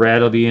this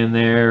red will be in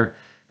there,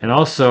 and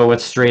also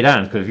what's straight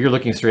on. Because if you're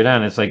looking straight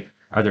on, it's like,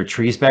 are there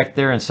trees back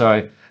there? And so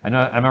I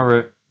know I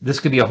remember this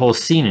could be a whole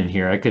scene in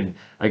here. I could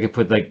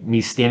put like me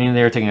standing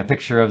there taking a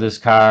picture of this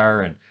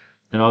car and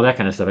all that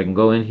kind of stuff. I can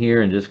go in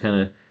here and just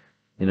kind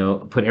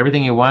of put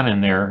everything you want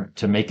in there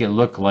to make it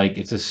look like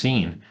it's a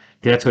scene.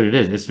 That's what it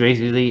is. It's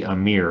basically a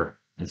mirror.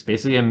 It's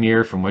basically a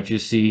mirror from what you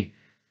see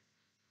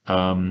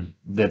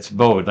that's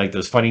bowed, like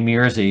those funny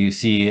mirrors that you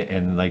see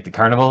in like the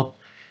carnival.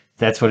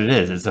 That's what it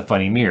is. It's a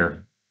funny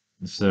mirror.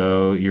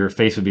 So your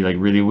face would be like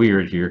really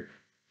weird here.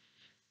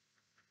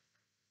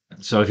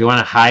 So if you want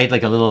to hide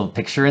like a little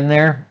picture in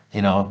there,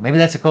 maybe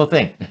that's a cool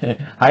thing.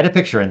 Hide a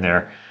picture in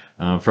there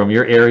from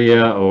your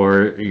area,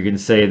 or you can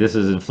say this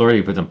is in Florida.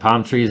 You put some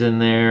palm trees in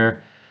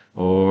there,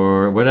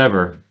 or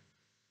whatever.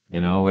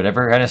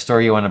 Whatever kind of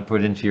story you want to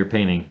put into your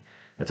painting.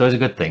 That's always a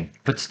good thing.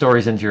 Put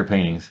stories into your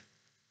paintings.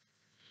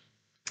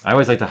 I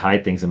always like to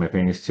hide things in my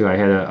paintings too. I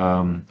had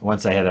a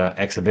once I had an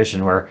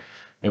exhibition where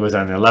it was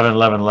on 11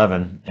 11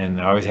 11, and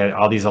I always had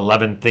all these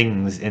 11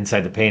 things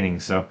inside the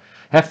painting. So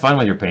have fun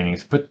with your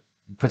paintings. Put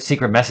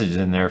secret messages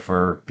in there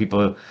for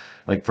people.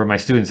 Like for my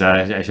students,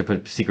 I should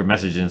put secret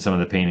messages in some of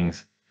the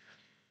paintings.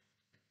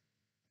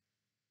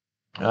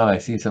 Oh, I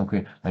see some.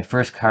 My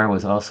first car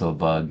was also a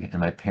Bug, and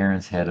my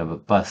parents had a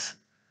bus.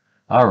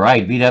 All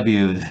right,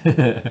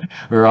 VWs.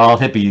 We were all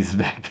hippies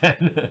back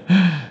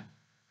then.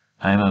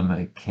 I'm a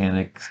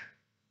mechanic's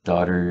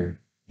daughter.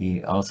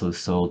 He also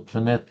sold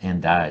Plymouth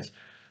and Dodge.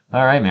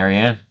 All right,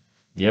 Marianne.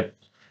 Yep.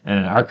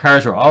 And our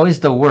cars were always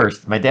the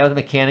worst. My dad was a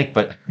mechanic,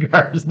 but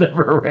cars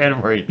never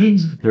ran right.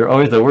 They're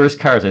always the worst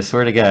cars, I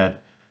swear to God.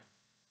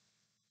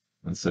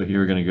 And so here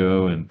we're going to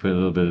go and put a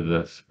little bit of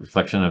the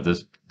reflection of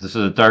this. This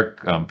is a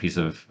dark piece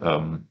of,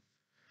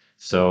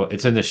 so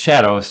it's in the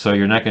shadow, so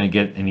you're not going to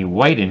get any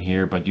white in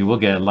here, but you will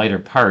get lighter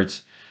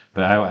parts.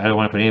 But I don't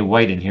want to put any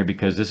white in here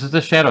because this is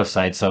the shadow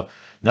side, so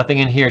nothing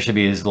in here should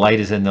be as light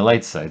as in the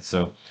light side.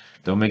 So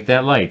don't make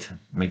that light,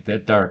 make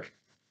that dark.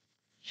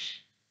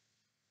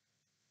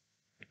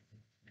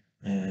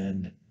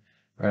 And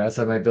right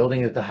outside my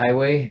building is the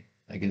highway.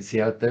 I can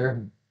see out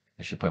there.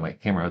 I should put my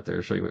camera out there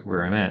to show you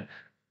where I'm at.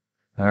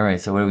 All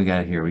right, so what do we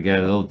got here? We got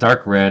a little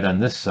dark red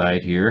on this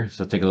side here.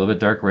 So take a little bit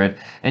dark red.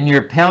 And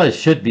your palette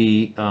should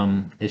be,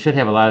 it should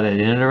have a lot of that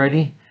in it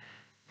already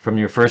from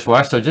your first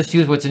wash. So just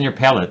use what's in your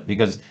palette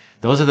because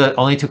those are the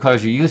only two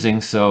colors you're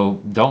using.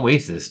 So don't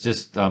waste this.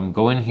 Just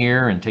go in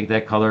here and take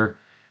that color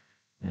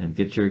and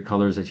get your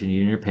colors that you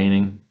need in your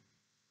painting.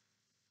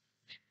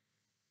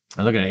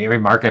 And look at every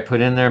mark I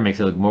put in there makes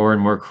it look more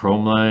and more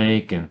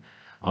chrome-like and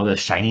all the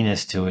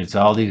shininess to it. It's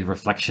all these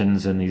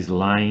reflections and these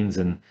lines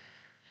and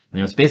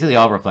it's basically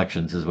all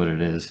reflections is what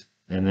it is.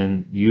 and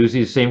then use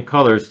these same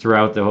colors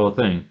throughout the whole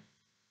thing.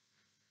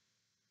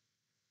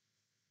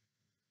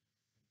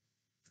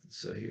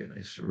 So here,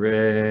 nice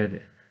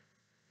red.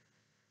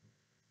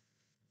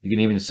 You can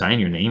even sign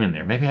your name in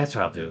there. Maybe that's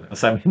what I'll do. I'll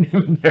sign my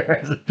name in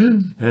there.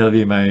 That'll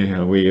be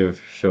my way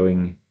of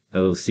showing a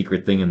little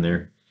secret thing in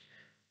there.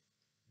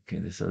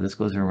 Okay, so this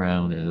goes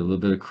around. There's a little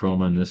bit of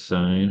chrome on this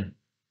side.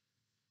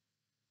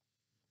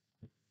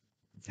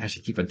 I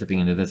should keep on dipping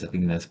into this. I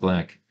think that's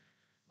black.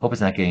 Hope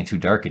it's not getting too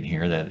dark in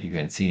here that you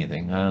can't see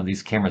anything.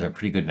 These cameras are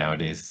pretty good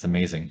nowadays. It's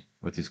amazing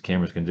what these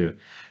cameras can do.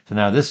 So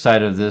now this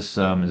side of this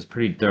is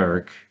pretty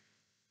dark.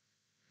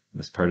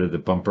 This part of the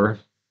bumper,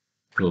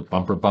 little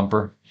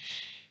bumper.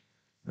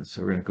 And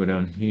so we're gonna go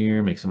down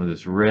here, make some of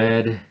this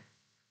red.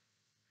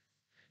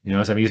 You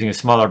notice I'm using a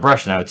smaller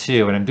brush now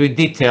too. When I'm doing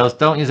details,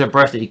 don't use a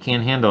brush that you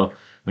can't handle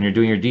when you're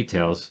doing your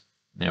details.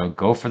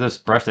 Go for this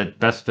brush that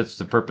best fits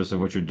the purpose of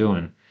what you're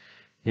doing.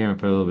 Here, I'm gonna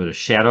put a little bit of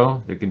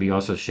shadow. There can be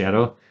also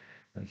shadow.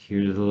 Like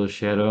here's a little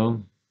shadow.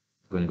 I'm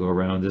going to go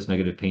around this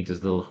negative paint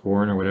this little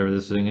horn or whatever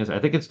this thing is. I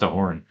think it's the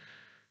horn.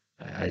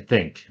 I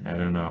think. I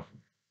don't know.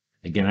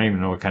 Again, I don't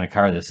even know what kind of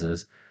car this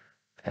is.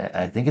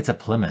 I think it's a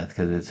Plymouth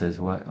because it says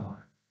what?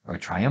 Or a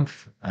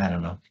Triumph? I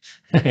don't know.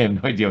 I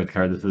have no idea what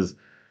car this is.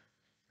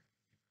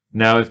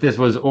 Now, if this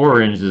was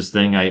orange, this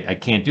thing, I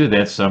can't do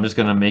that, so I'm just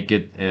going to make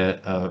it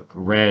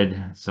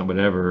red, some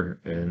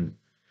whatever, and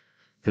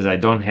because I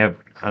don't have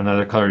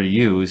another color to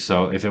use.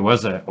 So if it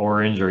was an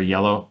orange or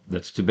yellow,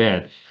 that's too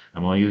bad.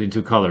 I'm only using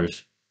two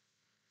colors.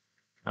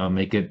 I'll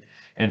make it.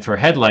 And for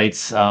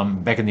headlights,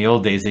 back in the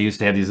old days, they used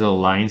to have these little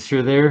lines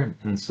through there,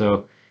 and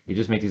so you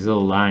just make these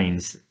little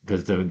lines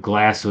because the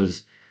glass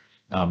was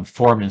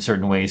formed in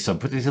certain ways. So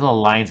put these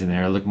little lines in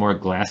there, look more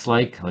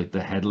like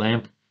the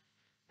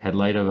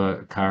headlight of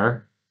a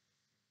car.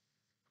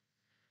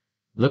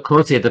 Look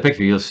closely at the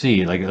picture, you'll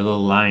see like the little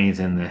lines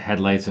in the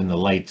headlights and the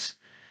lights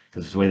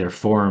because the way they're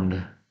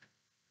formed.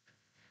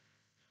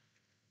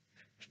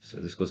 So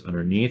this goes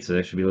underneath, so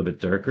that should be a little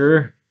bit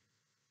darker.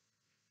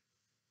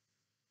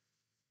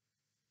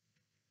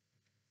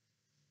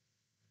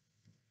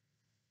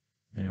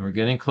 And we're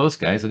getting close,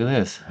 guys. Look at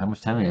this. How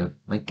much time do we have?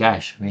 My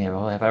gosh, we have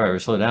all half hour.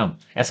 Slow down.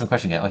 Ask some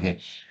question, guy. Okay.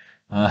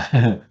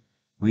 Uh,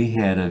 we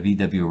had a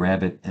VW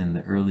Rabbit in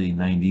the early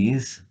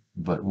 90s,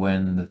 but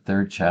when the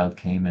third child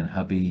came and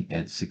hubby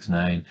at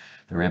 6'9",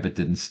 the Rabbit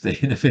didn't stay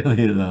in the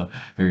family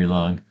very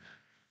long.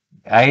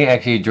 I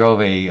actually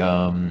drove a,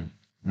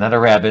 not a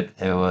Rabbit.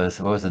 It was,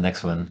 what was the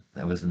next one?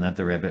 That was not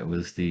the Rabbit. It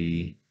was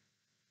the,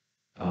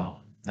 oh,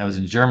 I was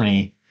in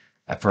Germany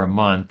for a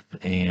month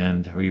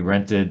and we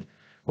rented,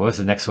 what was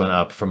the next one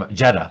up from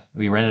Jetta?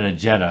 We rented a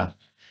Jetta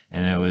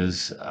and it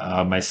was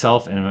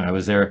myself and I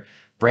was there,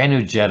 brand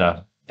new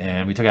Jetta,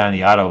 and we took it on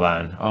the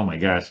Autobahn. Oh my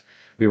gosh,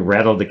 we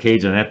rattled the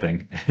cage on that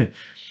thing. It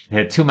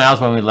had 2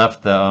 miles when we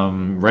left the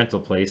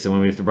rental place, and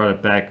when we brought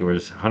it back, it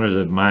was hundreds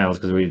of miles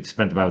because we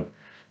spent about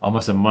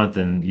almost a month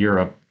in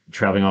Europe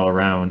traveling all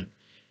around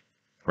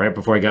right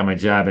before I got my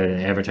job at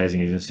an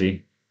advertising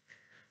agency.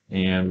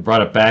 And we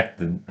brought it back,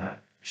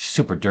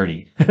 super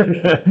dirty,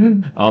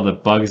 all the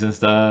bugs and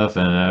stuff.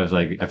 And I was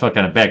like, I felt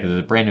kind of bad because it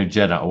was a brand new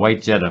Jetta, a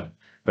white Jetta.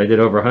 But I did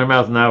over 100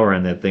 miles an hour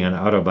on that thing on the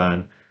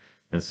Autobahn.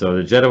 And so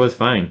the Jetta was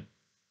fine.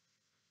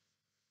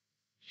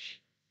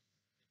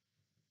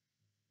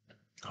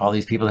 All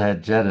these people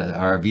had Jetta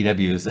or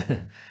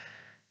VWs.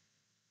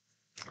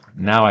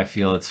 Now I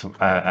feel it's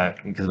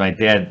because my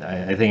dad.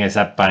 I think I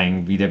stopped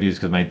buying VWs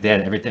because my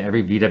dad. Every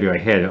VW I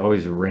had, it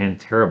always ran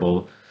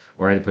terrible,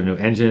 or I had to put a new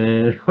engine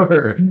in it,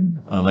 or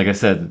like I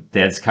said,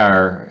 Dad's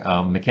car.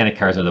 Mechanic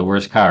cars are the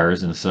worst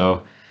cars, and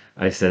so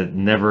I said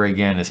never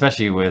again,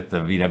 especially with the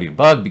VW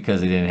Bug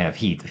because they didn't have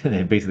heat.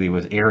 It basically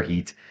was air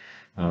heat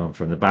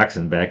from the box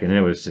and back, and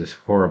it was just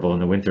horrible in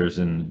the winters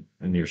in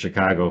near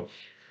Chicago.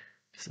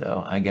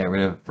 So I got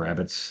rid of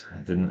rabbits.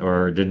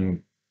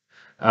 Didn't.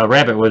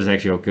 Rabbit was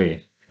actually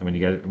okay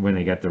when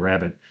they got the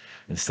rabbit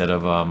instead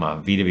of a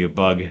VW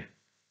Bug.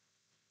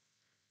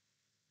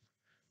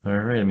 All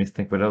right, let me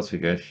think what else we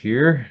got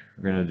here.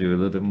 We're gonna do a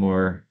little bit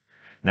more.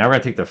 Now we're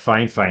gonna take the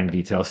fine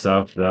detail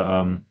stuff.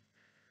 So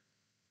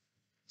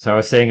I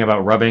was saying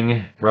about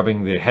rubbing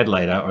the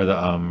headlight out or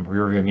the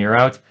rear view mirror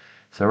out.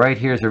 So right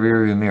here is a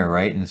rear view mirror,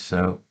 right? And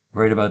so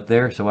right about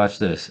there. So watch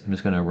this. I'm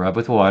just gonna rub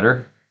with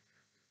water.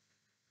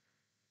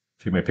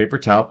 Take my paper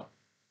towel,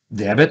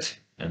 dab it,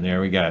 and there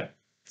we got.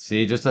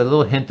 See, just a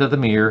little hint of the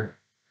mirror.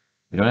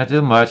 You don't have to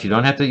do much. You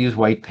don't have to use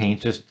white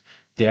paint. Just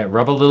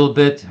rub a little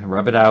bit,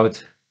 rub it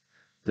out.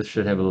 This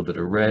should have a little bit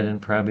of red in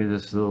probably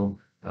this little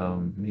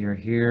mirror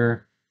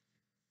here.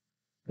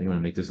 You want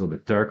to make this a little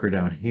bit darker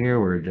down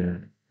here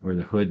where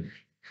the hood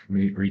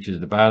reaches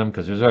the bottom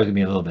because there's always gonna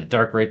be a little bit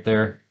dark right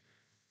there.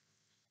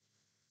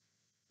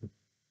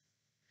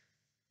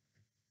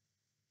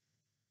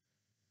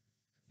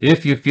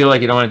 If you feel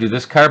like you don't want to do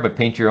this car but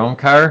paint your own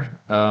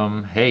car,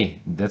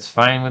 hey, that's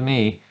fine with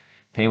me.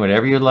 Paint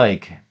whatever you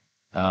like.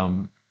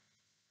 Um,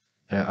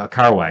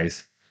 car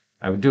wise.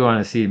 I would do want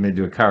to see me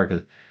do a car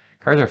because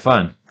cars are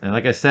fun. And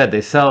like I said,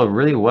 they sell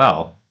really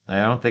well.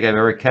 I don't think I've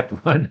ever kept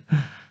one.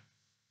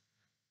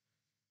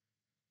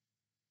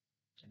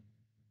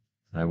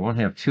 I won't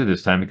have two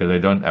this time because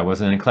I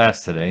wasn't in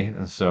class today,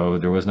 and so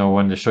there was no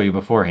one to show you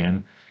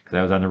beforehand because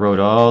I was on the road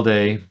all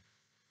day.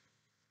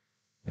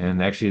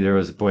 And actually, there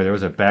was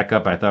a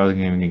backup. I thought I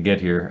wasn't even gonna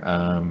get here,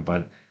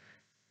 but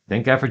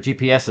thank God for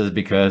GPSs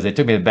because they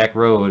took me the back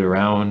road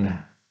around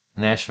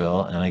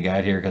Nashville, and I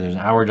got here because there's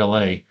an hour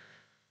delay.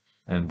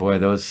 And boy,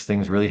 those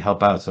things really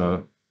help out.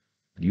 So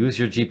use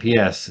your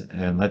GPS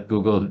and let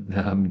Google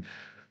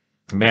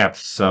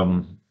Maps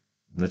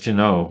let you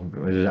know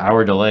there's an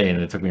hour delay,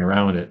 and it took me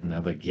around it, and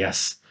I'm like,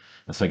 yes.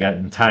 And so I got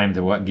in time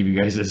to give you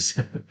guys this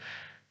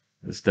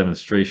this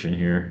demonstration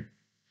here.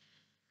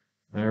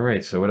 All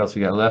right, so what else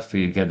we got left?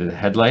 We got the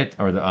headlight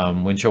or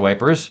the windshield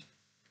wipers.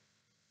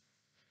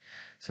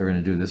 So we're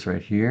gonna do this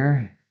right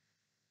here.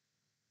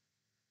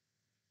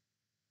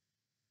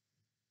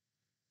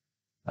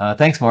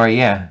 Thanks, Maury.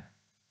 Yeah,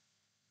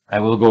 I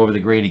will go over the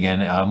grade again.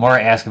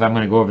 Maury asked if I'm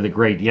going to go over the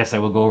grade. Yes, I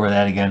will go over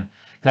that again.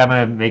 'Cause I'm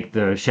going to make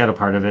the shadow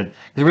part of it.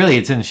 'Cause really,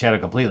 it's in shadow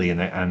completely in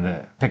on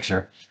the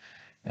picture.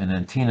 And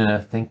then Tina,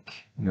 I think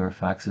your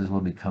foxes will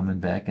be coming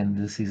back in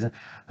this season.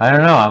 I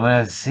don't know. I'm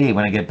gonna see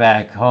when I get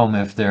back home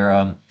if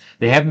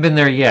they haven't been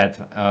there yet.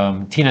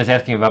 Tina's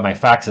asking about my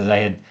foxes. I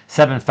had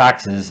 7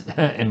 foxes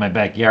in my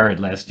backyard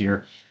last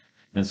year,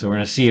 and so we're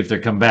gonna see if they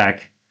come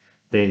back.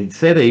 They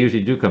say they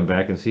usually do come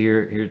back. And see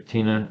here,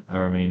 Tina,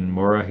 or I mean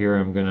Mora here.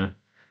 I'm gonna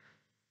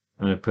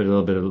put a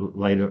little bit of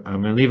light.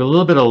 I'm gonna leave a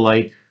little bit of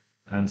light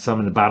on some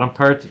of the bottom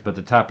parts, but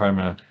the top part I'm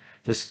gonna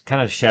just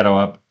kind of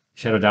shadow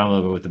down a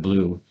little bit with the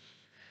blue.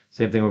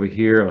 Same thing over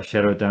here. I'll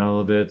shadow it down a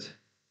little bit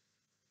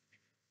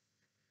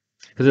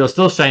because it'll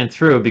still shine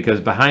through because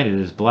behind it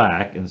is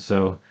black. And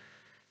so,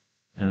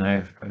 and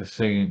I was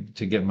saying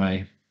to get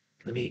my,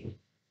 let me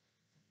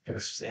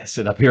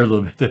sit up here a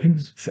little bit.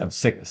 I'm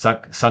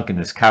sunk in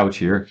this couch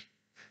here.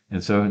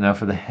 And so now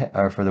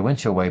for for the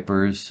windshield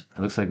wipers,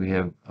 it looks like we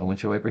have a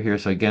windshield wiper here.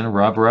 So again,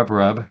 rub,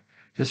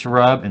 just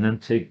rub, and then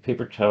take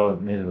paper towel.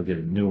 Maybe we'll get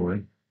a new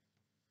one.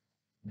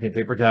 Take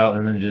paper towel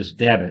and then just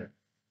dab it.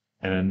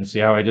 And then see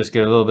how I just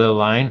get a little bit of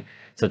line?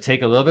 So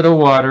take a little bit of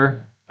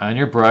water on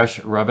your brush,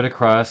 rub it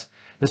across.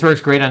 This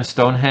works great on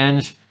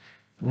Stonehenge.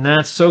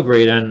 Not so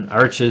great on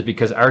arches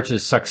because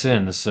arches sucks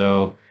in.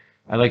 So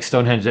I like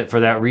Stonehenge for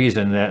that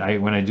reason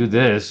that when I do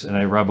this and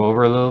I rub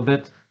over a little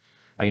bit,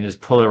 I can just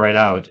pull it right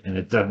out and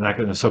it's not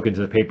going to soak into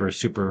the paper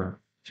super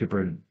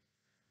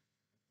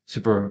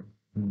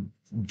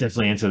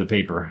definitely into the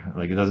paper.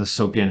 Like it doesn't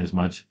soak in as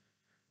much.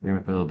 We're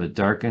going to put a little bit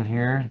dark in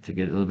here to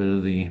get a little bit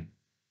of the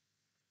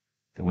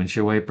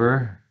windshield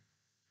wiper.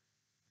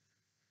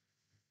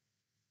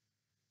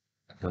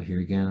 Go here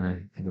again. I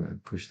think I'm going to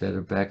push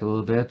that back a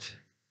little bit.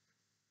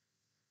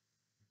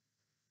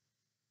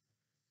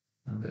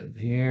 A little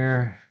bit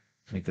here.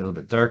 Make that a little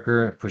bit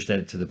darker. Push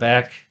that to the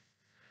back.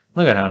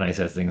 Look at how nice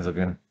that thing's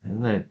looking.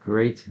 Isn't that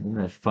great? Isn't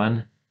that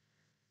fun?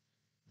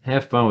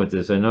 Have fun with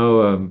this. I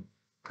know a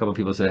couple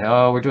people say,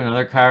 "Oh, we're doing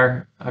another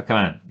car." Oh, come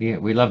on. Yeah,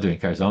 we love doing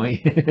cars, don't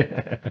we?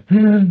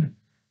 And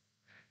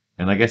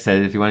like I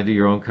said, if you want to do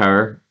your own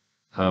car,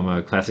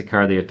 a classic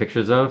car they have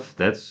pictures of,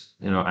 that's,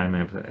 I'm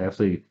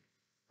absolutely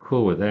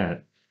cool with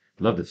that.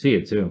 Love to see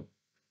it too.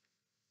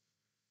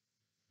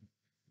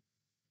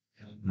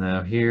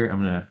 Now here,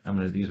 I'm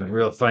gonna use my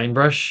real fine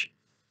brush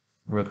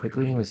real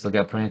quickly. We still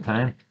got plenty of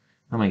time.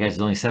 Oh my gosh,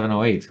 it's only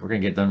 7:08. We're gonna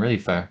get done really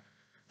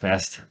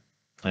fast.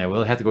 I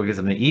will have to go get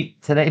something to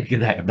eat today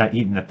because I have not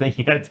eaten a thing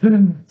yet.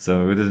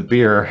 So with this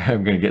beer,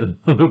 I'm gonna get a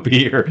little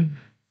beer.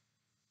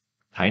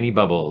 Tiny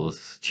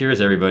bubbles.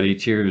 Cheers, everybody.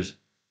 Cheers.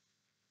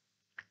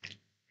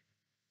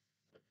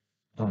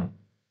 Oh.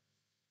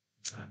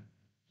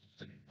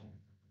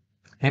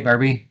 Hey,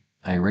 Barbie.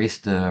 I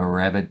raced a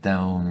rabbit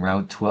down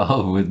Route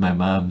 12 with my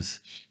mom's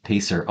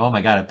pacer. Oh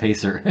my God, a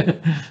pacer.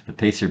 The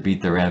pacer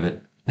beat the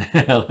rabbit.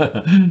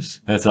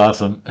 That's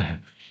awesome.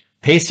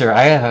 Pacer,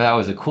 I thought that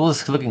was the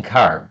coolest looking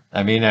car.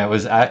 I mean, it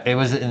was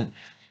one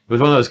of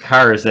those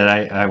cars that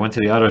I went to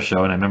the auto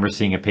show and I remember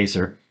seeing a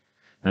Pacer.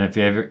 And if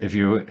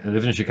you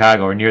live in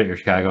Chicago or near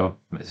Chicago,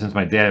 since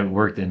my dad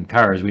worked in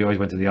cars, we always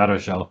went to the auto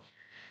show.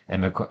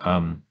 And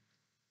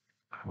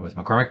was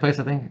McCormick Place,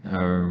 I think,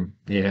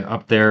 yeah,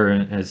 up there,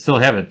 and I still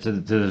have it to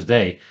this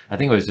day. I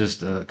think it was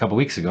just a couple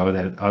weeks ago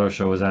that auto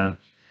show was on,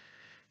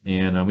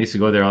 and we used to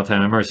go there all the time.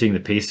 I remember seeing the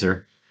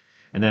Pacer.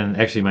 And then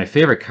actually my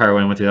favorite car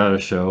when I went to the auto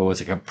show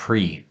was a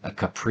Capri.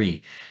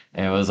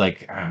 And it was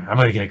like, I'm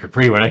gonna get a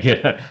Capri when I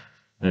get it.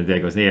 And the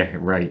dad goes, yeah,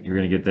 right, you're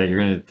gonna get that. You're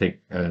gonna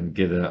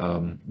get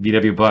a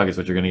VW Bug is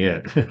what you're gonna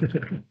get.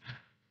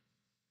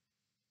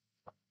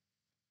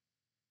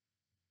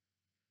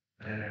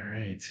 All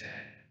right.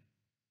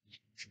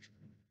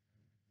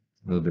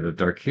 A little bit of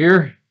dark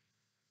here.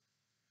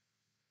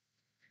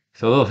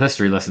 So a little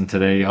history lesson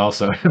today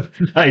also.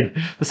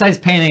 Besides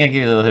painting, I give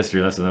you a little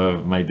history lesson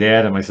of my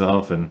dad and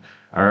myself and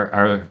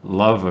our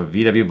love of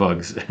VW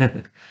Bugs.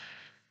 Okay,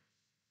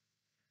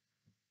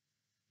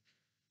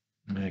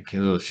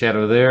 a little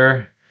shadow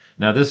there.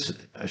 Now this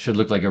should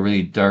look like a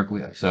really dark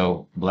wheel.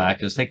 So black,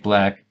 just take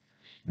black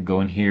and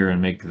go in here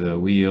and make the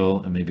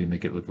wheel and maybe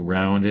make it look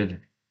rounded.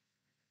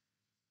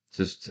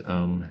 Just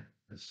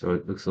So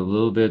it looks a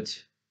little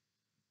bit,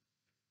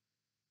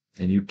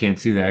 and you can't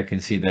see that. I can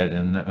see that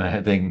in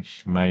my thing.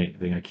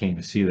 I can't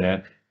even see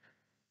that.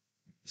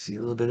 See a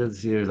little bit of,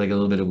 see, there's like a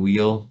little bit of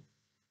wheel.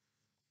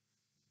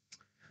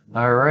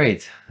 All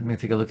right, let me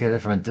take a look at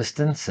it from a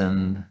distance,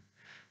 and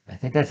I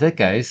think that's it,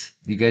 guys.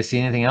 You guys see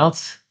anything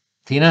else?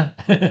 Tina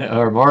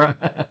or Maura?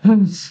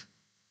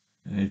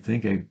 I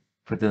think I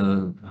put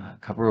the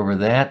cover over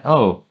that.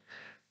 Oh,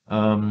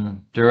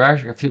 there are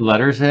a few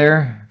letters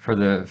there for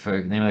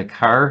the name of the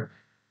car.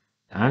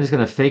 I'm just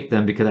gonna fake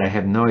them because I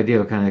have no idea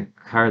what kind of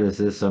car this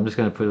is. So I'm just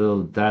gonna put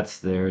little dots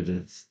there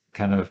to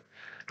kind of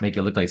make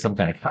it look like some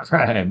kind of car.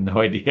 I have no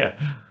idea.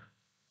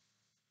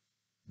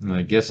 And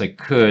I guess I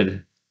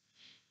could.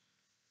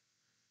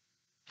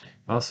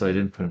 Also, I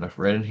didn't put enough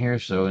red in here,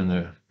 so in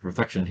the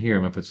reflection here,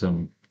 I'm gonna put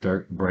some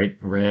dark, bright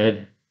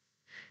red.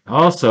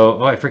 Also,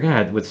 oh, I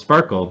forgot, with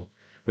sparkle,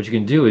 what you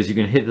can do is you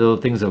can hit little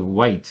things of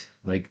white,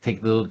 like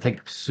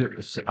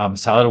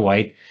solid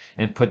white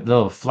and put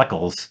little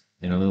fleckles,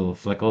 little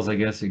fleckles, I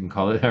guess you can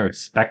call it, or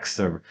specks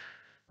of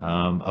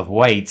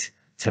white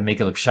to make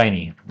it look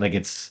shiny. Like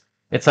it's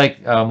like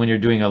when you're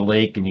doing a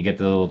lake and you get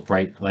the little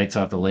bright lights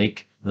off the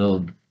lake,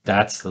 little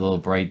dots, the little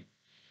bright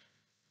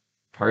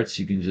parts.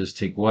 You can just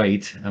take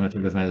white. I'm gonna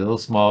take with my little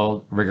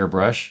small rigger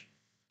brush.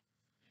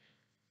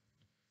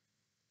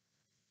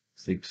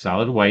 Take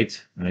solid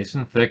white, nice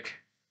and thick.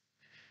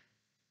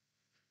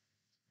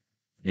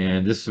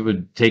 And this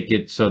would take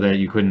it so that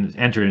you couldn't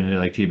enter it into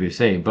like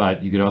TBSA,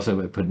 but you could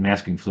also put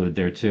masking fluid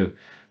there too.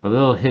 But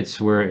little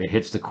hits where it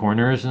hits the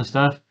corners and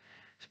stuff.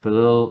 Just put a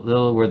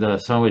little where the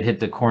sun would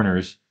hit the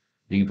corners.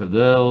 You can put a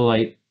little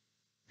light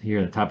here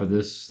on the top of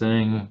this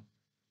thing.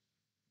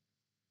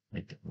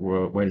 Like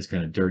white is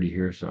kind of dirty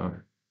here, so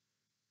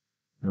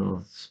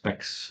little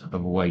specks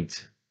of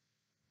white.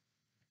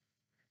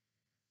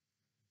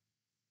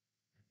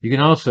 You can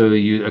also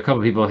use, a couple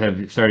of people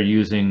have started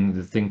using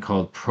the thing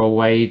called Pro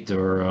White,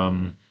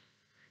 or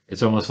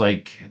it's almost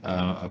like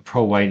a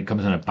Pro White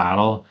comes in a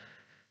bottle,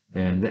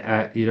 and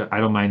I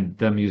don't mind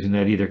them using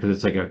that either because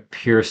it's like a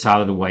pure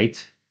solid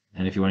white.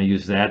 And if you want to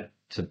use that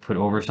to put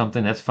over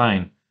something, that's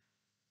fine.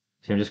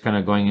 So I'm just kind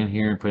of going in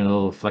here and putting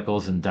little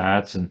fleckles and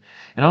dots, and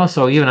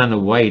also even on the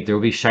white there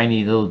will be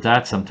shiny little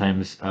dots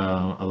sometimes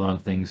along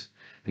things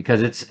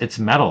because it's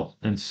metal,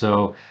 and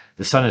so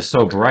the sun is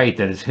so bright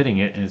that it's hitting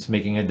it and it's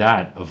making a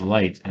dot of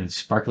light and it's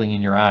sparkling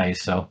in your eyes.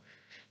 So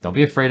don't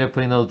be afraid of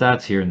putting little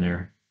dots here and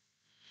there.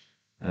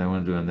 And I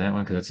want to do on that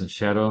one because that's in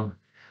shadow,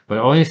 but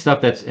only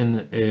stuff that's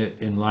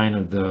in line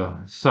of the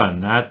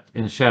sun, not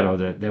in shadow.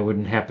 That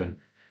wouldn't happen.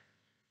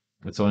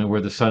 It's only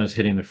where the sun is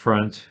hitting the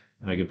front.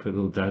 And I can put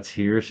little dots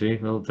here, see?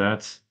 Little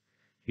dots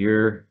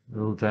here,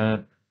 little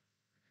dot.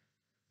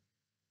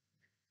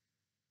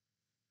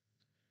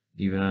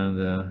 Even on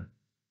the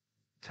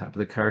top of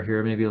the car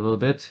here, maybe a little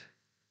bit.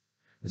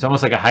 It's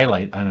almost like a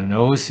highlight on a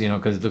nose,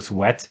 because it looks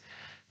wet.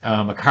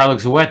 A car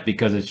looks wet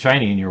because it's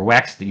shiny and you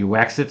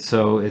wax it,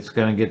 so it's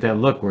gonna get that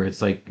look where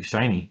it's like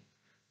shiny.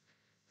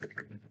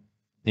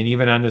 And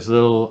even on this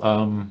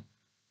little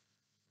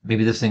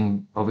maybe this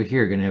thing over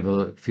here gonna have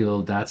a few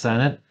little dots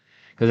on it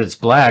because it's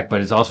black, but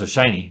it's also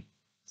shiny.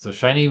 So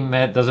shiny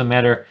doesn't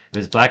matter if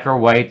it's black or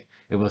white;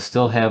 it will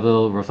still have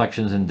little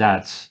reflections and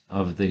dots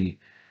of the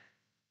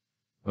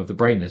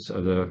brightness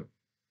of the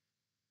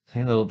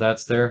tiny little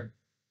dots there.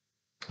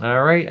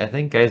 All right, I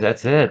think guys,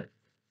 that's it.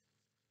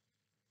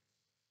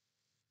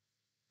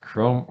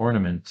 Chrome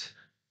ornament.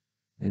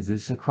 Is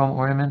this a chrome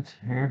ornament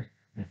here?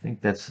 I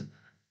think that's.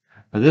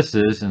 But this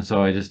is, and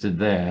so I just did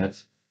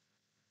that.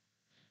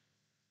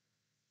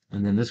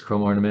 And then this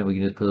chrome ornament, we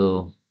can just put a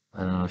little.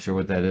 I don't know, sure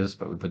what that is,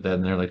 but we put that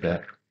in there like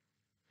that.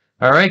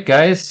 All right,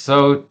 guys.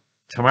 So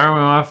tomorrow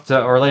I'm off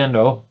to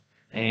Orlando,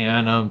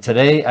 and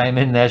today I'm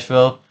in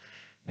Nashville,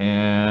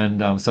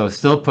 and so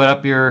still put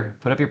up your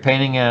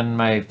painting on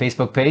my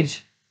Facebook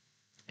page,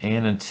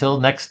 and until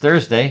next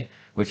Thursday,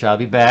 which I'll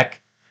be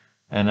back,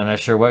 and I'm not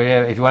sure what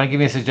if you want to give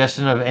me a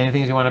suggestion of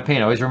anything you want to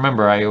paint. Always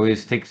remember, I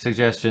always take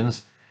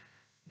suggestions.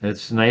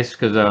 It's nice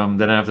because then I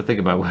don't have to think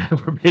about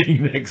what we're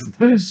painting next,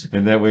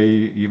 and that way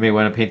you may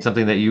want to paint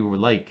something that you would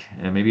like,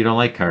 and maybe you don't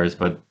like cars,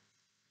 but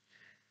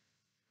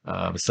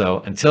so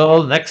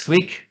until next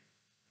week.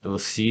 We'll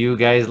see you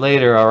guys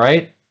later, all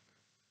right?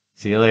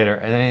 See you later.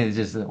 And then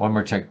just one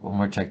more check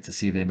to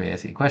see if anybody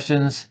has any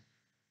questions.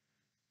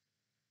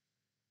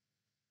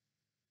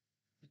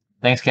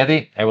 Thanks,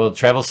 Kathy. I will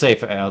travel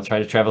safe. I'll try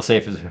to travel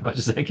safe as much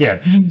as I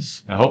can.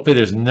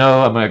 Hopefully I'm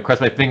going to cross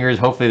my fingers.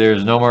 Hopefully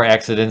there's no more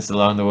accidents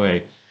along the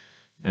way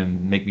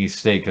and make me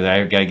stay because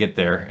I got to get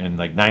there in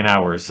like 9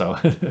 hours. So,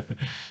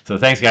 so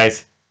thanks,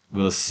 guys.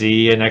 We'll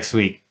see you next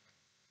week.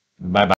 Bye-bye.